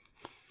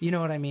 You know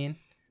what I mean?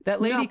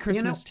 That lady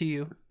Christmas to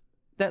you.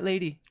 That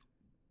lady.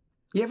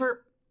 Have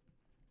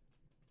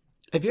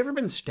you ever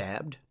been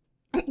stabbed?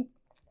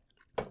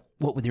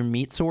 What, with your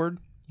meat sword?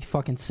 You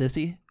fucking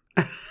sissy.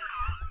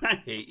 I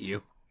hate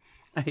you.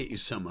 I hate you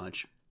so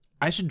much.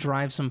 I should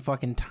drive some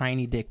fucking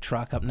tiny dick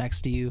truck up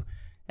next to you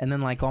and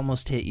then like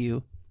almost hit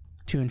you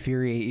to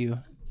infuriate you.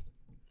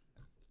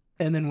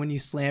 And then when you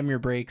slam your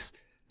brakes,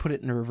 put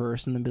it in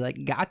reverse and then be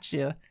like,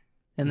 gotcha.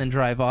 And then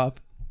drive up.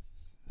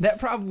 That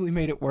probably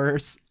made it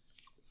worse.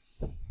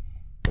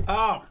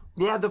 Oh,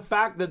 yeah, the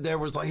fact that there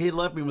was like, he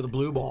left me with the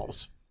blue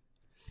balls.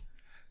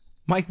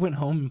 Mike went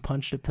home and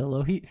punched a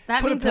pillow. He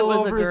That put a means it pillow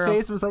was a over his girl.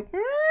 face and was like,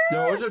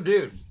 No, it was a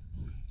dude.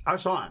 I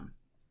saw him.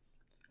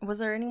 Was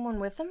there anyone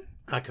with him?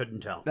 I couldn't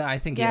tell. I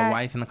think he had Yeah. a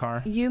wife in the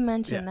car. You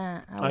mentioned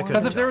Yeah. that. I I couldn't Because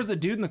wondered. if there was a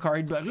dude in the car,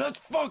 he'd be like, let's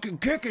fucking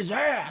kick his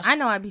ass. I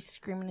know I'd be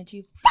screaming at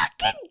you.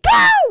 Fucking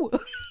go!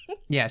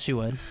 Yeah, she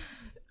would.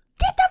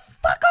 Get the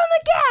fuck on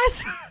the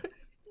gas!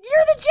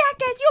 You're the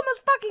jackass. You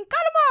almost fucking cut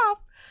him off.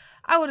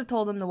 I would have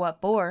told him the what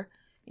for,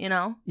 you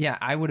know? Yeah,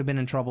 I would have been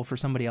in trouble for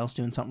somebody else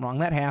doing something wrong.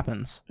 That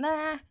happens.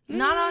 Nah,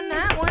 not on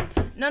that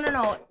one.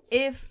 No.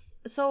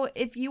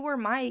 If you were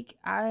Mike,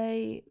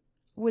 I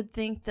would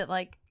think that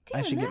like, damn,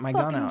 I should that get my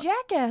gun fucking out.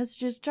 jackass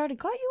just tried to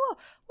cut you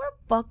off. What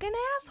a fucking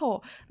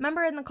asshole.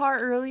 Remember in the car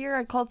earlier,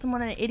 I called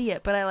someone an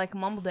idiot, but I like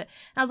mumbled it.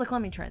 And I was like,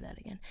 let me try that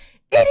again.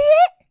 Idiot!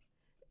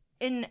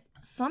 And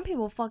some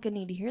people fucking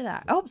need to hear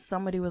that. I hope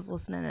somebody was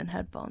listening in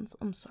headphones.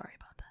 I'm sorry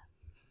about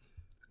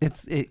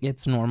that.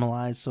 It's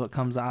normalized, so it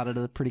comes out at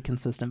a pretty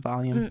consistent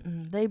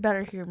volume. They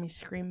better hear me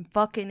scream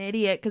fucking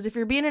idiot, because if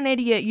you're being an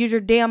idiot, use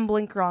your damn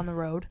blinker on the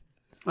road.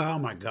 Oh,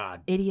 my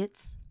God.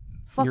 Idiots.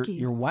 Fuck you.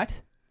 You're what?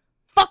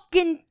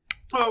 Fucking...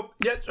 Oh,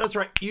 yes, that's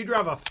right. You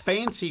drive a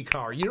fancy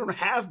car. You don't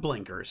have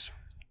blinkers.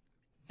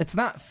 It's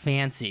not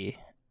fancy.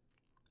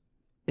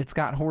 It's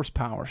got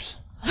horsepowers.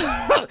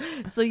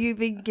 So you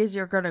think because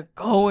you're gonna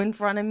go in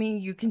front of me,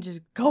 you can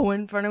just go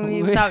in front of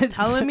me without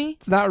telling me?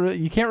 It's not really,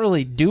 you can't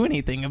really do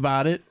anything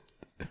about it.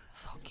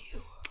 Fuck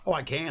you. Oh,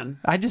 I can.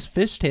 I just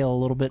fishtail a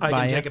little bit I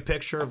by can it.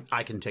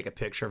 take a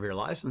picture of your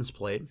license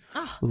plate,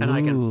 Oh. and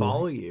I can Ooh.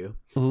 follow you.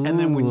 And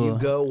then when you Ooh.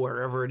 go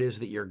wherever it is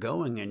that you're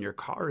going and your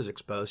car is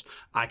exposed,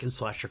 I can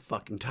slash your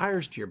fucking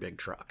tires to your big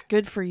truck.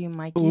 Good for you,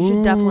 Mike. You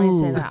should definitely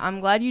say Ooh. that. I'm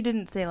glad you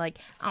didn't say like,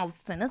 I'll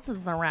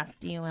citizens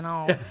arrest you and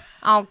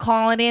I'll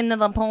call it into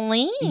the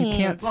police. You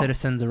can't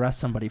citizens arrest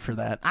somebody for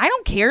that. I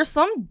don't care.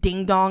 Some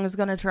ding dong is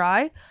gonna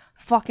try.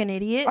 Fucking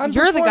idiot.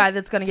 You're the guy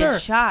that's gonna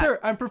get shot. Sir,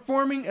 I'm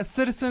performing a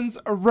citizen's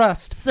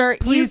arrest. Sir,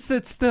 Please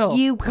sit still.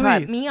 You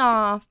cut Please. me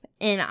off,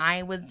 and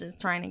I was just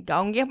trying to go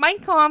and get my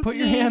coffee. Put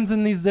your hands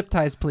in these zip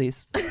ties,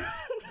 please.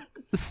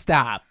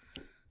 Stop.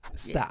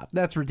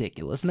 That's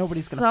ridiculous.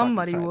 Nobody's gonna.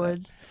 Somebody fucking try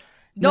would.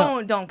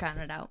 No. Don't count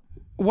it out.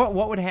 That.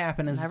 What would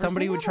happen is Never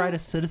somebody say would try never.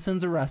 to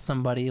citizens arrest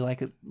somebody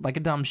like a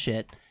dumb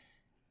shit,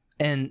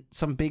 and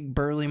some big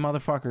burly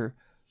motherfucker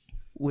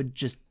would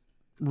just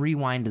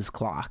rewind his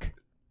clock,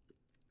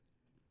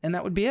 and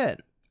that would be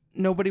it.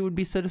 Nobody would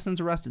be citizens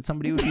arrested.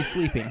 Somebody would be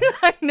sleeping.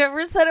 I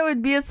never said it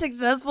would be a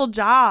successful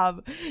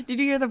job. Did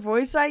you hear the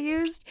voice I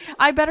used?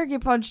 I better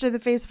get punched in the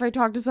face if I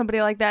talk to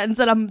somebody like that and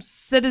said I'm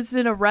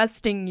citizen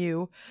arresting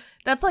you.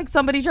 That's like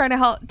somebody trying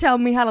to tell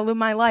me how to live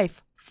my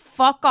life.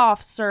 Fuck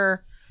off,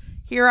 sir.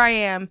 Here I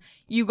am.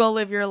 You go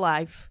live your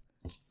life.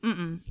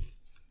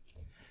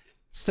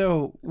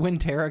 So when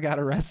Tara got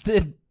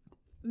arrested,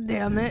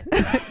 Damn it.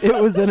 it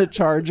was in a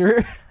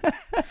Charger.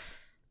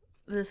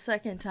 The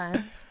second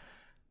time.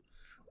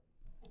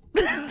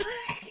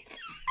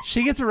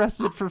 She gets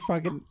arrested for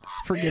fucking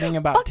forgetting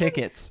about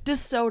tickets.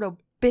 DeSoto,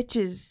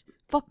 bitches.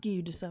 Fuck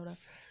you, DeSoto.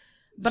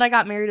 But I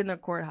got married in the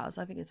courthouse.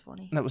 I think it's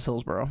funny. That was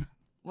Hillsboro.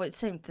 Wait,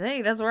 same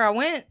thing. That's where I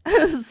went.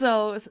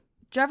 So,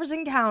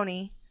 Jefferson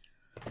County.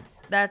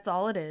 That's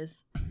all it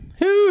is.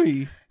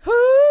 Hooey.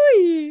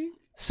 Hooey.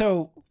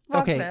 So,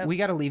 Fuck okay, them. we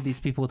got to leave these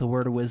people with a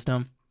word of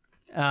wisdom.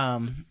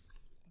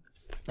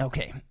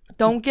 Okay.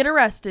 Don't get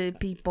arrested,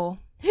 people.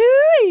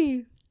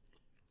 Hooey.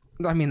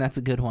 I mean, that's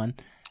a good one.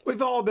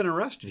 We've all been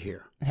arrested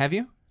here. Have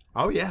you?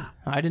 Oh, yeah.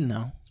 I didn't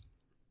know.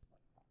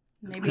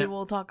 Maybe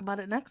we'll talk about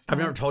it next time. I've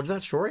never told you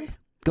that story.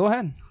 Go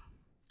ahead.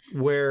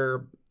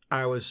 Where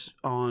I was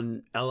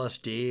on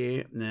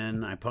LSD and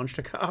then I punched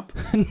a cop.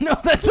 No,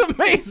 that's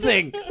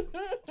amazing.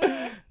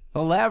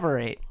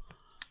 Elaborate.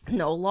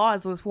 No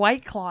laws with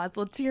White Claws.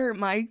 Let's hear it,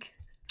 Mike.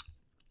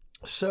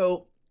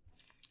 So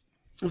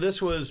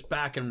this was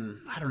back in,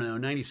 I don't know,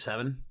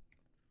 97.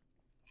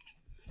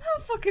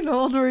 How fucking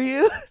old were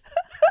you?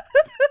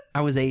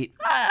 I was 8.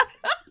 I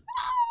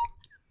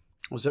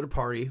was at a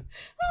party.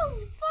 I was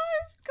 5.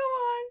 Go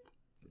on.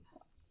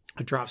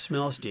 I dropped some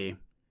LSD.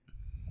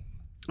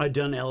 I'd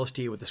done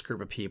LSD with this group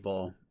of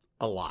people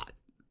a lot.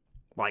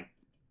 Like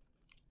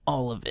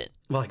All of it.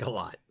 a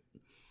lot.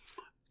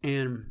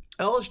 And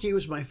LSD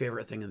was my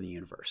favorite thing in the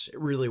universe. It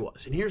really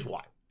was. And here's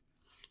why.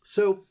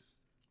 So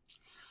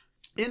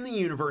in the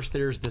universe,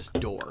 there's this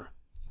door.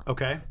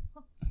 Okay?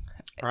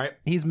 All right?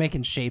 He's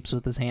making shapes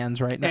with his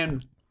hands right now.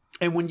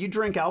 And when you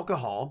drink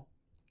alcohol,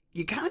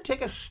 you kind of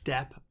take a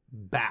step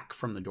back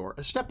from the door,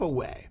 a step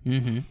away.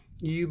 Mm-hmm.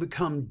 You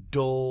become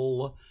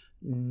dull,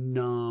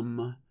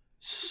 numb,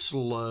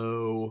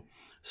 slow,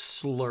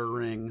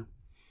 slurring.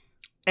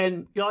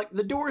 And you're like,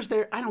 the door's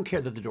there. I don't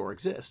care that the door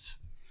exists.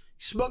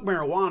 You smoke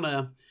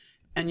marijuana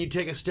and you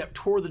take a step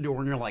toward the door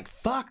and you're like,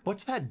 fuck,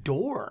 what's that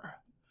door?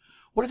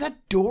 What is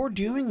that door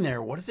doing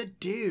there? What does it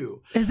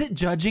do? Is it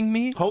judging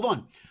me? Hold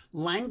on.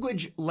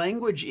 Language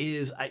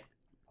is,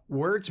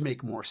 words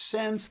make more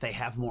sense. They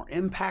have more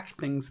impact.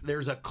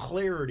 There's a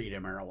clarity to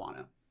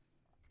marijuana.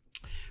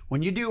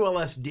 When you do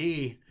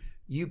LSD,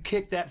 you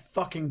kick that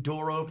fucking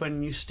door open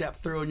and you step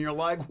through and you're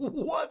like,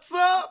 what's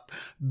up,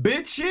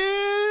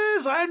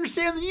 bitches? I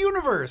understand the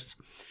universe.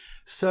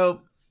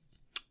 So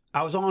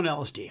I was on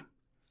LSD.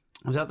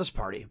 I was at this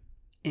party.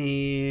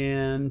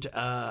 And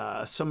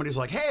somebody was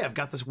like, hey, I've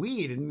got this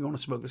weed and you want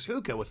to smoke this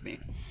hookah with me?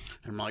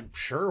 And I'm like,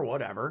 sure,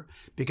 whatever.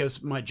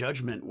 Because my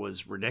judgment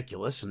was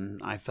ridiculous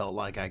and I felt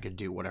like I could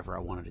do whatever I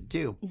wanted to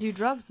do. Do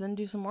drugs, then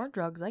do some more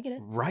drugs. I get it.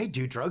 Right.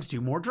 Do drugs,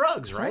 do more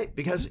drugs, right?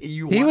 Because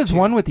he was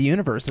one with the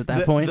universe at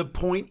that point. The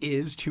point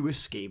is to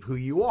escape who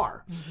you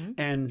are.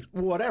 And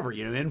whatever,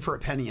 in for a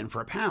penny, in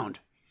for a pound.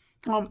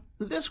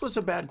 This was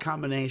a bad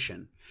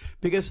combination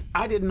because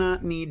I did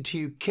not need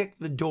to kick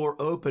the door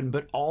open,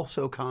 but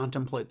also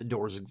contemplate the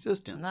door's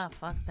existence. Nah,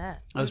 fuck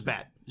that. That was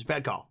bad. It was a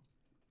bad call.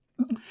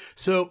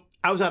 So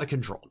I was out of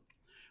control.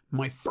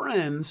 My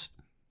friends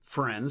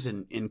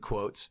in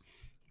quotes,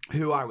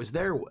 who I was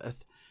there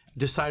with,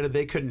 decided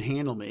they couldn't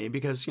handle me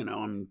because,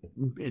 I'm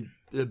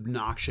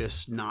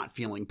obnoxious, not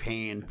feeling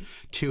pain,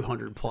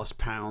 200 plus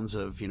pounds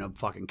of,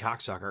 fucking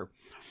cocksucker.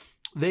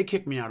 They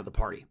kicked me out of the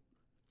party.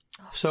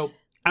 So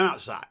I'm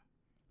outside.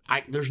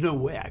 There's no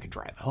way I could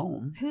drive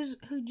home.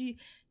 Did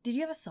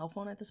you have a cell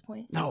phone at this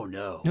point?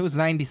 No. It was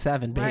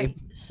 97, babe. Right.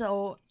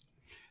 So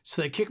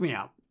they kicked me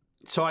out.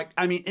 So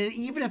I mean, and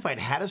even if I'd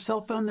had a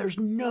cell phone, there's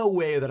no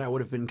way that I would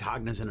have been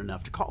cognizant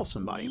enough to call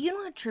somebody. You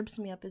know what trips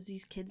me up is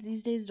these kids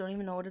these days don't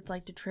even know what it's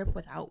like to trip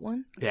without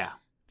one. Yeah.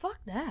 Fuck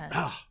that.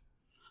 Oh,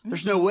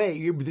 there's no way.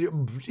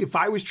 If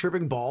I was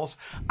tripping balls,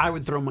 I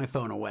would throw my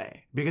phone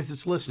away because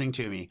it's listening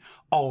to me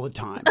all the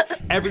time.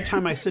 Every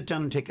time I sit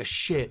down and take a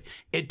shit,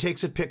 it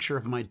takes a picture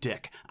of my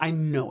dick. I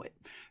know it.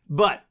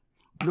 But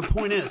the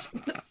point is,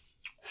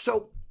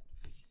 so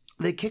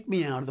they kick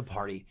me out of the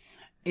party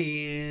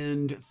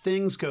and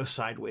things go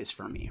sideways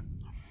for me.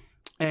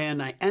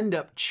 And I end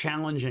up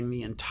challenging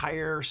the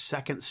entire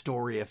second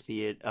story of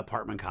the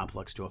apartment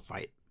complex to a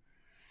fight.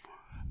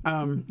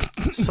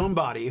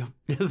 Somebody,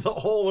 the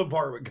whole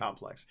apartment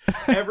complex,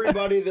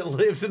 everybody that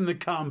lives in the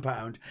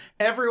compound,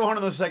 everyone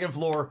on the second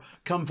floor,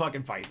 come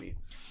fucking fight me.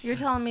 You're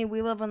telling me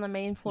we live on the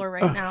main floor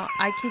right now.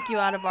 I kick you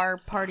out of our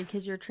party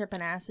because you're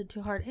tripping acid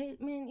too hard. Hey,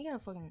 man, you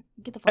gotta fucking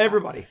get the fuck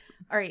Everybody. out.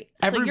 All right.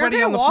 Everybody so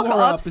you're on the walk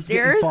floor up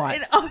upstairs is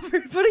getting fought. and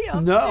everybody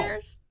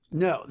upstairs?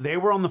 No, they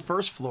were on the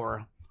first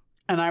floor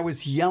and I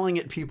was yelling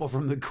at people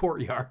from the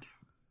courtyard.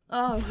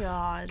 Oh,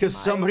 God. Because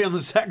somebody on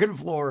the second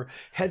floor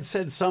had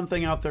said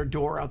something out their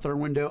door, out their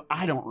window.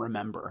 I don't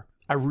remember.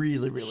 I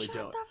really, really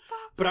don't.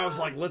 But I was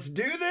like, let's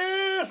do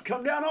this.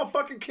 Come down, I'll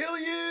fucking kill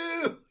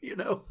you.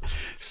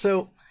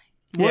 So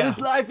what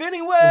is life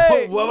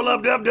anyway? Wubble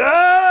up dub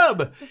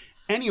dub.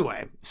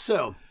 Anyway,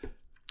 so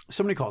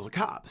somebody calls the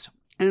cops.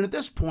 And at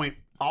this point,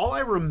 all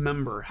I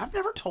remember, I've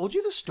never told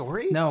you the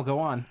story. No, go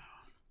on.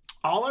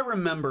 All I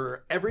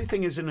remember,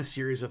 everything is in a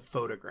series of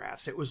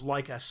photographs. It was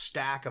like a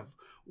stack of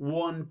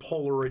one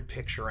Polaroid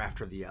picture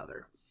after the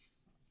other.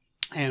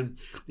 And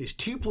these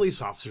two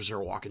police officers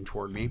are walking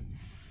toward me.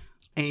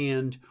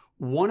 And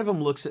one of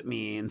them looks at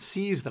me and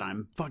sees that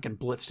I'm fucking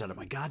blitzed out of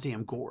my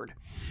goddamn gourd.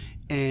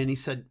 And he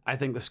said, I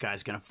think this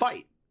guy's going to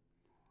fight.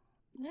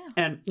 Yeah.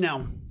 And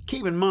now,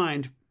 keep in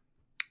mind,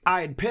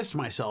 I had pissed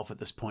myself at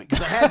this point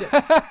because I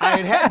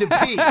had to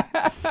pee.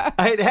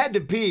 I had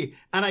to pee,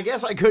 and I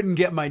guess I couldn't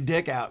get my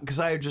dick out because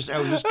I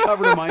was just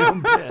covered in my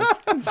own piss.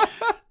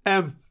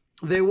 And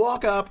they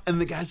walk up, and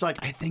the guy's like,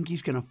 "I think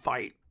he's gonna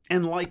fight."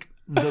 And like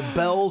the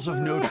bells of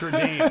Notre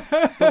Dame,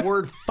 the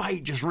word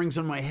 "fight" just rings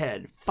in my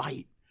head.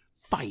 Fight,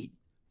 fight,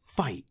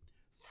 fight.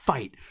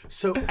 Fight.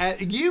 So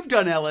you've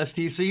done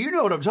LSD, so you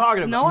know what I'm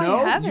talking about. No,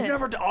 I haven't. You've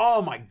never done.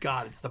 Oh my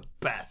God, it's the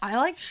best. I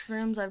like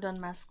shrooms. I've done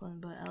mescaline,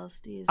 but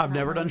LSD is. I've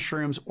never done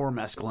shrooms or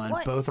mescaline.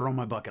 What? Both are on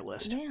my bucket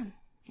list. Damn.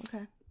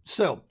 Okay.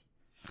 So,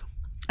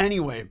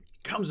 anyway,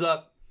 comes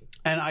up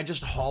and I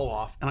just haul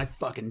off and I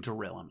fucking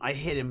drill him. I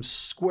hit him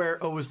square.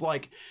 It was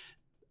like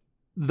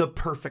the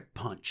perfect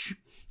punch.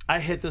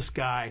 I hit this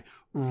guy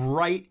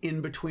right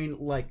in between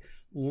like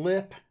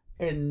lip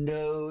and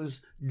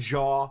nose,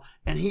 jaw,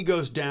 and he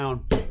goes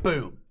down,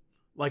 boom,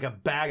 like a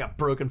bag of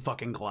broken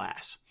fucking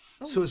glass.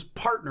 Oh. So his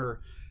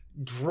partner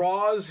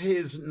draws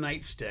his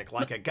nightstick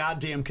like a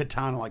goddamn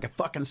katana, like a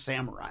fucking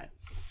samurai.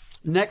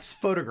 Next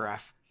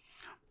photograph,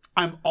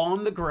 I'm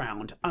on the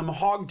ground. I'm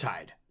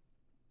hogtied.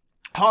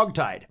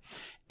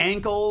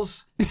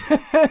 Ankles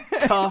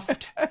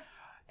cuffed,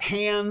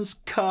 hands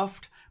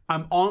cuffed.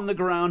 I'm on the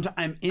ground.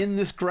 I'm in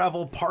this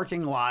gravel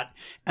parking lot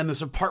and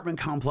this apartment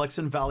complex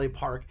in Valley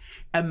Park,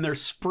 and they're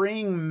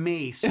spraying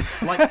mace,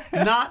 like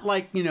not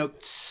like,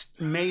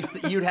 mace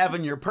that you'd have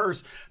in your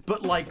purse,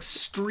 but like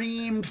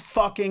streamed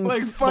fucking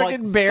like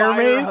bear fire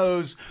mace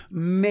hose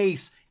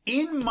mace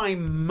in my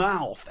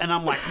mouth, and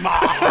I'm like,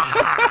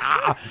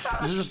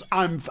 it's just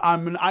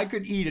I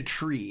could eat a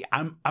tree.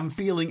 I'm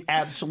feeling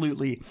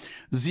absolutely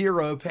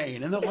zero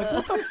pain, and they're like,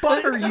 "What the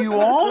fuck are you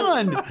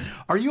on?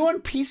 Are you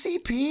on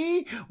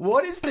PCP?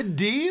 What is the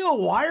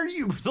deal? Why are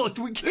you?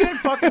 We can't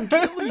fucking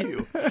kill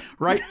you,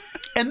 right?"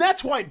 And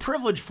that's white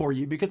privilege for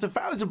you, because if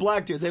I was a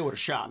black dude, they would have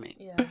shot me.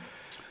 Yeah.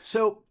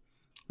 So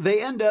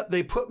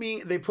they put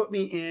me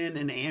in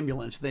an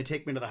ambulance, and they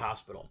take me to the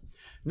hospital.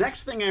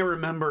 Next thing I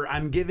remember,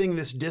 I'm giving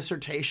this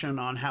dissertation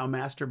on how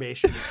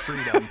masturbation is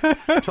freedom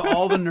to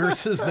all the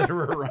nurses that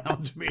are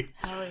around me.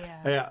 Hell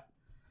yeah. Yeah.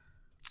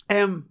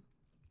 And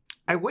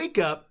I wake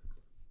up,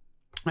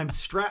 I'm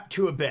strapped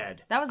to a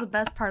bed. That was the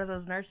best part of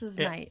those nurses'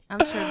 night. I'm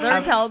sure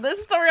they're telling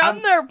this story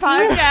on their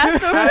podcast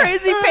of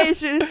crazy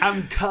patients.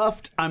 I'm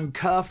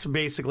cuffed.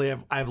 Basically,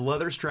 I have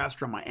leather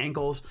straps around my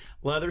ankles,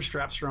 leather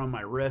straps around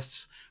my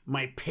wrists.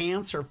 My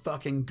pants are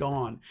fucking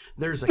gone.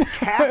 There's a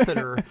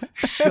catheter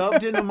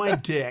shoved into my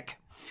dick,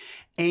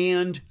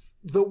 and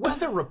the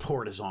weather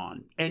report is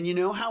on. And you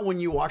know how when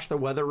you watch the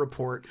weather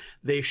report,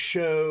 they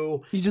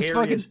show you just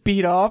areas, fucking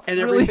beat off and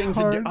really everything's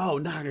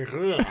hard.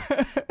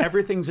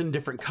 everything's in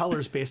different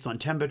colors based on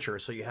temperature.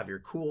 So you have your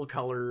cool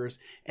colors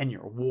and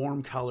your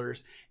warm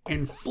colors.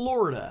 And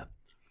Florida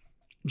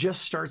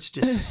just starts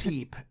to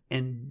seep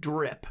and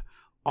drip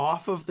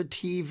off of the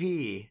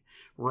TV,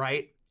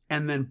 right?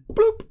 And then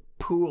bloop,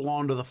 pool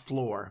onto the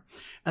floor.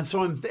 And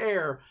so I'm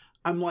there.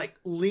 I'm like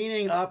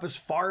leaning up as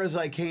far as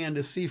I can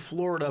to see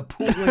Florida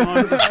pooling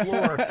onto the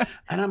floor.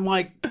 And I'm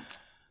like,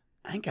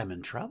 I think I'm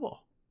in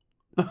trouble.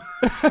 Because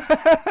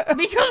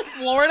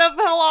Florida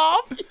fell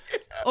off?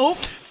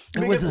 Oops.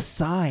 It was a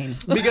sign.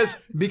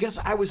 Because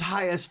I was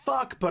high as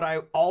fuck, but I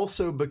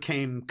also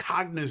became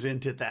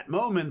cognizant at that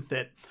moment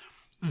that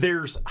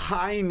there's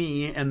high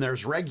me and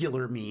there's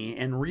regular me,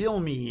 and real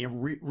me,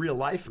 real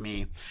life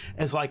me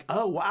is like,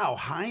 oh wow,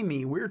 high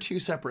me, we're two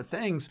separate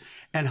things,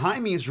 and high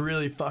me is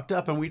really fucked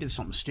up and we did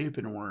something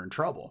stupid and we're in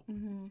trouble.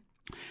 Mm-hmm.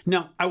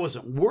 Now, I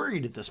wasn't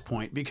worried at this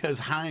point because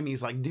high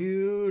me's like,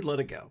 dude,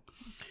 let it go.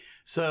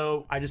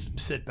 So I just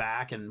sit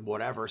back and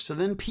whatever. So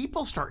then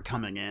people start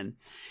coming in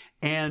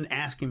and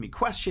asking me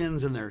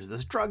questions, and there's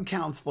this drug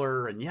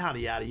counselor and yada,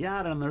 yada,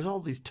 yada. And there's all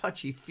these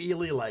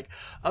touchy-feely like,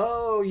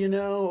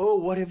 oh,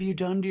 what have you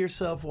done to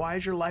yourself? Why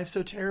is your life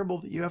so terrible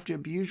that you have to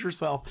abuse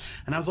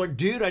yourself? And I was like,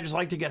 dude, I just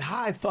like to get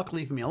high. Fuck,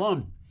 leave me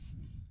alone.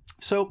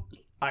 So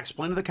I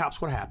explained to the cops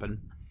what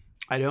happened.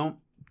 I don't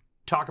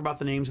talk about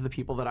the names of the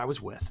people that I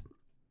was with.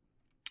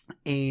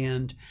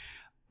 And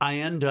I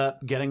end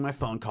up getting my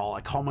phone call. I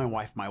call my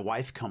wife. My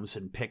wife comes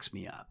and picks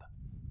me up,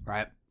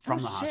 right, from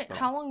the hospital.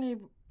 How long have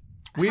you...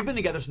 We've been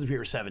together since we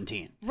were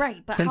 17.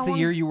 Right, but since the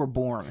year you were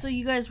born. So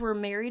you guys were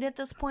married at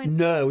this point?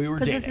 No, we were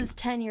dating. Because this is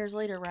 10 years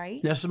later,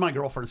 right? This is my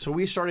girlfriend. So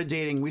we started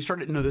dating.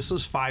 This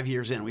was 5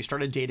 years in. We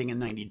started dating in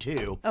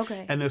 92.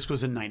 Okay. And this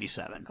was in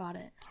 97. Got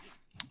it.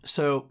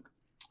 So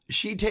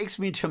she takes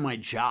me to my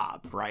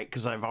job, right?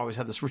 Because I've always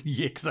had this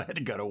because I had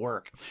to go to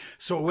work.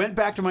 So I went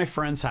back to my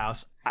friend's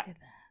house.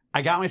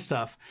 I got my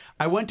stuff.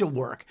 I went to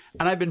work,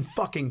 and I've been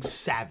fucking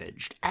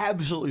savaged.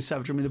 Absolutely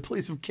savaged. I mean, the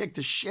police have kicked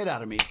the shit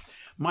out of me.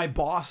 My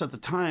boss at the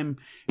time...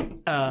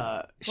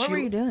 what were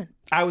you doing?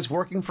 I was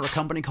working for a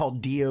company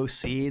called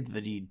DOC,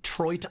 the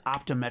Detroit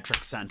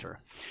Optometric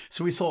Center.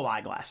 So we sold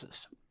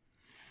eyeglasses.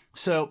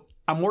 So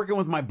I'm working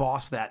with my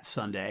boss that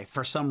Sunday.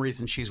 For some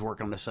reason, she's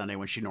working on a Sunday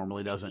when she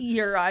normally doesn't.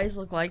 Your eyes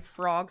look like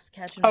frogs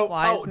catching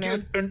flies,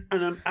 man. Dude.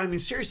 And I mean,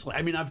 seriously.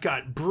 I mean, I've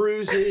got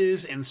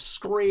bruises and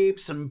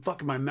scrapes, and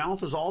fucking my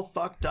mouth was all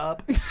fucked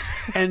up.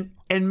 and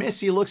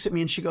Missy looks at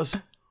me and she goes,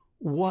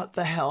 what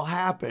the hell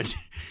happened?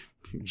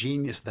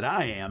 Genius that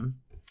I am.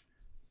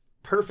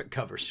 Perfect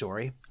cover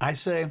story. I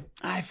say,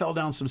 I fell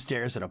down some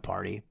stairs at a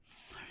party.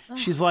 Oh.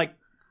 She's like,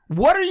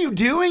 what are you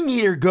doing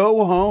here?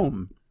 Go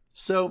home.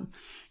 So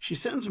she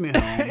sends me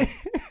home.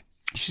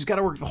 She's got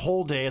to work the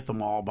whole day at the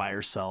mall by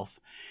herself.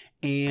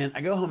 And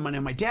I go home,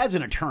 and my dad's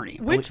an attorney.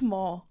 Which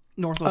mall?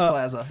 Northwest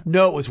Plaza.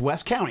 No, it was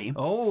West County.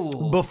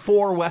 Oh.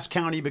 Before West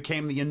County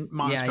became the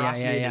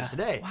monstrosity it is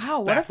today.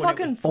 Wow, what a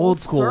fucking full old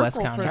school circle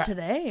West County for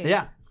today.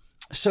 Yeah.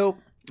 So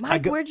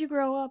Mike, where'd you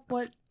grow up?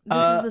 This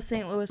is the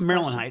St. Louis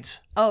Maryland question. Heights.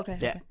 Oh, okay.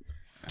 Yeah. Okay.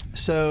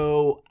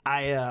 So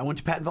I went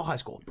to Pattonville High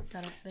School.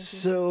 Got it. Thank you.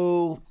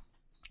 So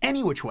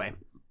any which way,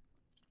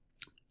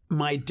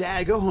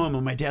 I go home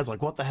and my dad's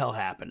like, what the hell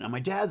happened? And my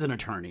dad's an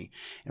attorney.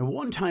 And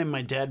one time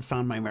my dad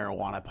found my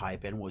marijuana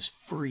pipe and was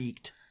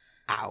freaked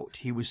out.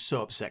 He was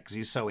so upset because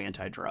he's so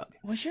anti-drug.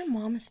 Was your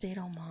mom a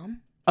stay-at-home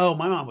mom? Oh,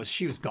 my mom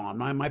she was gone.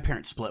 My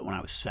parents split when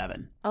I was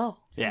 7. Oh,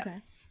 yeah.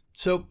 Okay.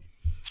 So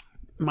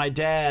my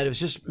dad, it was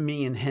just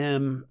me and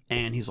him,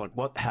 and he's like,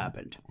 what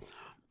happened?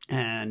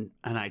 And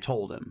I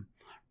told him.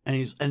 And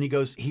he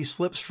goes, he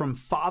slips from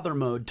father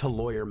mode to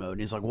lawyer mode. And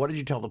he's like, what did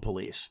you tell the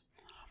police?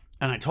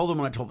 And I told him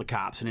what I told the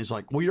cops, and he's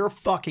like, well, you're a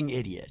fucking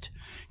idiot.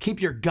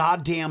 Keep your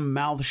goddamn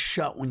mouth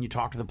shut when you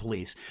talk to the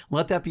police.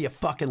 Let that be a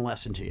fucking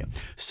lesson to you.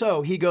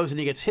 So he goes and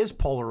he gets his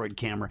Polaroid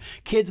camera.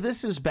 Kids,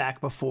 this is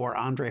back before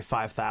Andre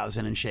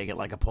 5000 and Shake It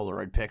Like a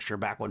Polaroid Picture,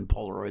 back when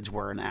Polaroids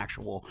were an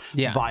actual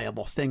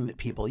viable thing that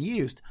people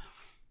used.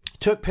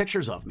 Took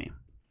pictures of me.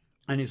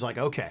 And he's like,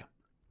 okay,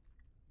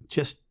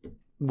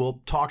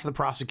 we'll talk to the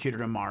prosecutor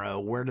tomorrow.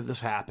 Where did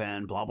this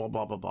happen? Blah, blah,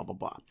 blah, blah, blah, blah,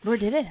 blah. Where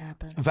did it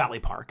happen? Valley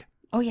Park.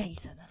 Oh, yeah, you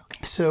said that. Okay.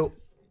 So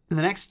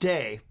the next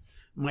day,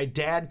 my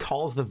dad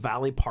calls the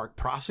Valley Park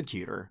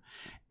prosecutor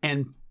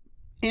and,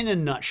 in a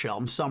nutshell,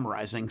 I'm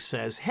summarizing,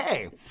 says,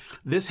 hey,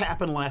 this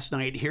happened last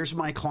night. Here's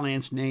my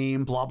client's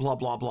name, blah, blah,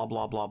 blah, blah,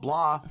 blah, blah,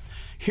 blah.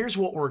 Here's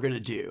what we're going to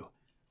do.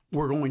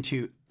 We're going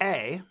to,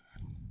 A,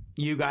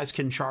 you guys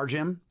can charge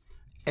him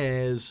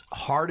as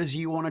hard as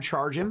you want to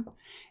charge him,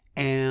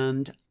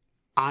 and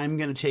I'm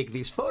going to take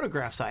these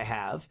photographs I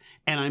have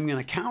and I'm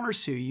going to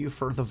countersue you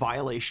for the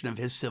violation of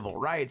his civil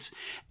rights.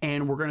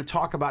 And we're going to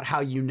talk about how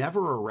you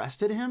never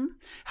arrested him,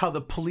 how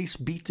the police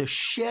beat the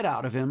shit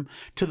out of him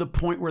to the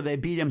point where they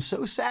beat him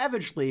so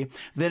savagely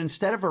that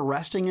instead of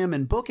arresting him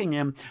and booking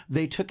him,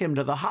 they took him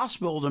to the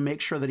hospital to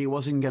make sure that he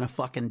wasn't going to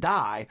fucking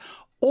die.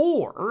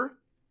 Or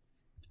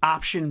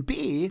option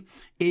B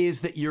is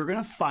that you're going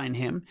to fine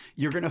him.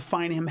 You're going to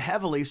fine him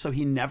heavily so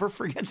he never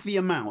forgets the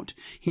amount.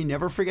 He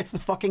never forgets the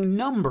fucking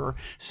number,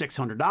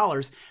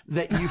 $600,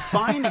 that you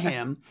fine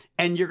him,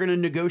 and you're going to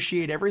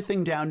negotiate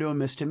everything down to a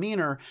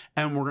misdemeanor,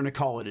 and we're going to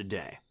call it a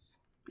day.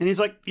 And he's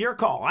like, your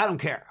call. I don't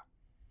care.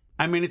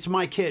 I mean, it's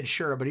my kid,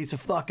 sure, but he's a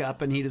fuck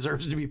up and he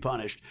deserves to be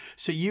punished.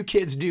 So you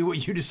kids do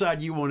what you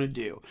decide you want to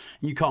do.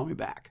 You call me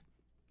back.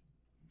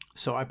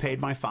 So I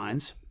paid my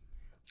fines.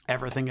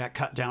 Everything got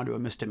cut down to a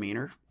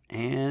misdemeanor.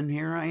 And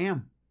here I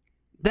am.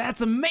 That's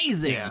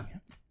amazing. Yeah.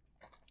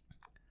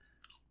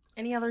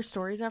 Any other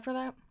stories after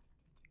that?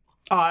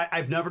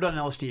 I've never done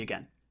LSD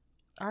again.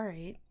 All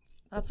right.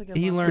 That's a good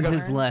He lesson. learned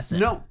his lesson.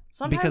 No.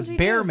 Sometimes because you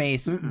bear do.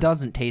 mace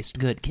doesn't taste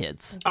good,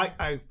 kids.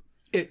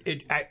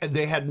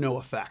 They had no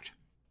effect.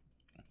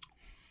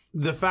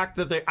 The fact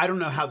that I don't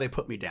know how they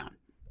put me down.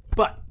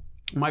 But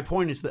my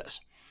point is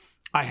this.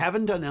 I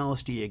haven't done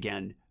LSD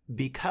again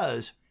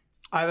because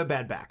I have a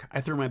bad back. I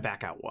threw my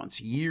back out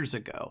once years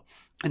ago,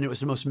 and it was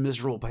the most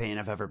miserable pain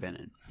I've ever been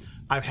in.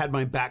 I've had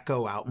my back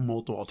go out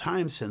multiple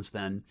times since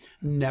then,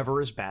 never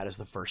as bad as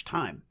the first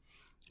time.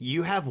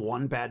 You have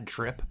one bad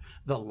trip,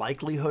 the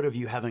likelihood of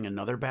you having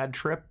another bad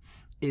trip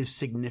is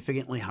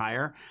significantly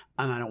higher,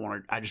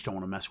 and I just don't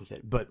want to mess with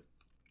it. But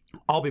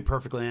I'll be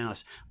perfectly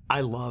honest.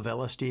 I love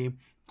LSD.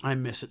 I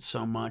miss it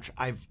so much.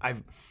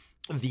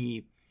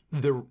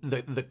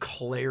 The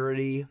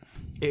clarity,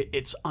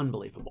 it's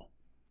unbelievable.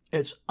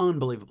 It's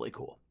unbelievably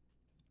cool.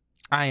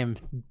 I am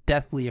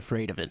deathly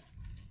afraid of it.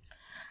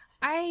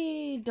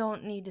 I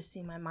don't need to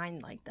see my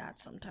mind like that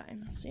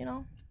sometimes, you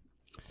know?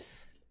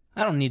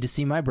 I don't need to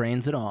see my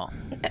brains at all.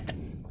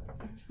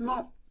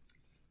 No.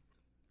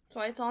 That's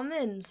why it's on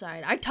the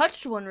inside. I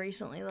touched one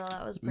recently, though.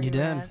 That was pretty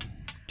rad.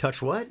 Touch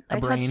what?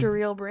 I touched a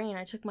real brain.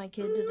 I took my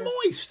kid to this.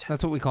 Moist.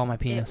 That's what we call my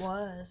penis. It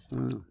was.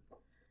 Mm.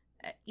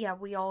 Yeah,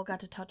 we all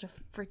got to touch a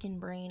freaking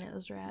brain. It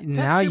was rad.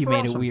 Now you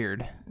made awesome. it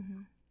weird.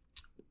 Mm-hmm.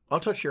 I'll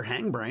touch your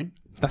hang brain.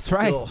 That's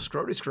right. A little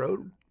scroty scrot.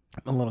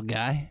 A little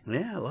guy.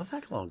 Yeah, I love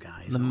that little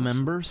guy. He's the awesome.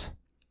 members.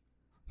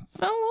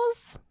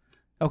 Fellas.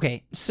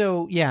 Okay,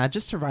 so yeah,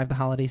 just survive the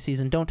holiday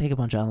season. Don't take a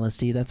bunch of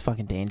LSD. That's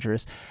fucking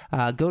dangerous.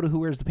 Go to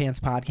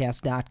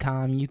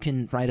whowearsthepantspodcast.com. You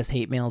can write us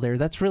hate mail there.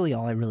 That's really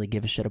all I really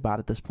give a shit about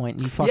at this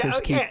point. You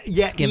fuckers keep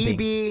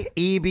skimping.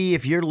 EB,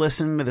 if you're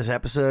listening to this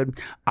episode,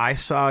 I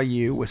saw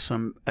you with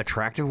some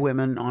attractive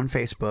women on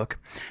Facebook,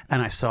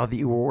 and I saw that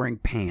you were wearing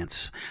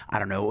pants. I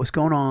don't know what was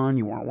going on.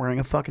 You weren't wearing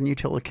a fucking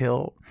utility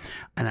kilt,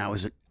 and I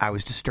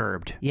was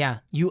disturbed. Yeah,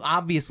 you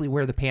obviously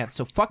wear the pants,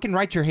 so fucking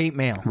write your hate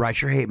mail.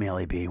 Write your hate mail,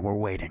 EB. We're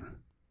waiting.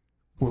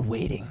 We're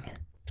waiting.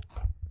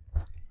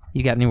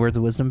 You got any words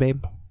of wisdom,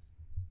 babe?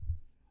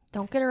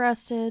 Don't get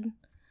arrested.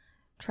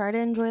 Try to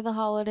enjoy the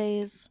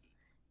holidays.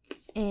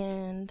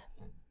 And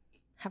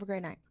have a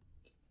great night.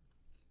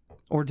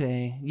 Or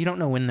day. You don't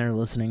know when they're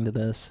listening to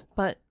this.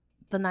 But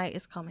the night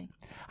is coming.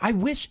 I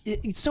wish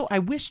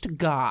to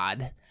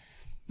God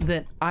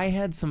that I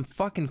had some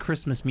fucking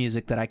Christmas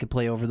music that I could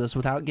play over this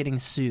without getting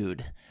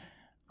sued.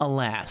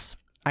 Alas,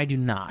 I do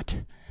not.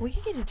 We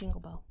could get a jingle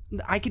bell.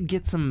 I could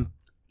get some...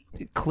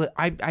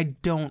 I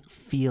don't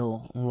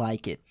feel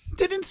like it.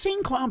 Did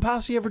Insane Clown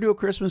Posse ever do a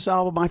Christmas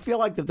album? I feel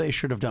like that they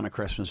should have done a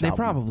Christmas album. They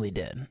probably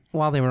did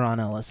while they were on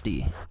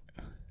LSD.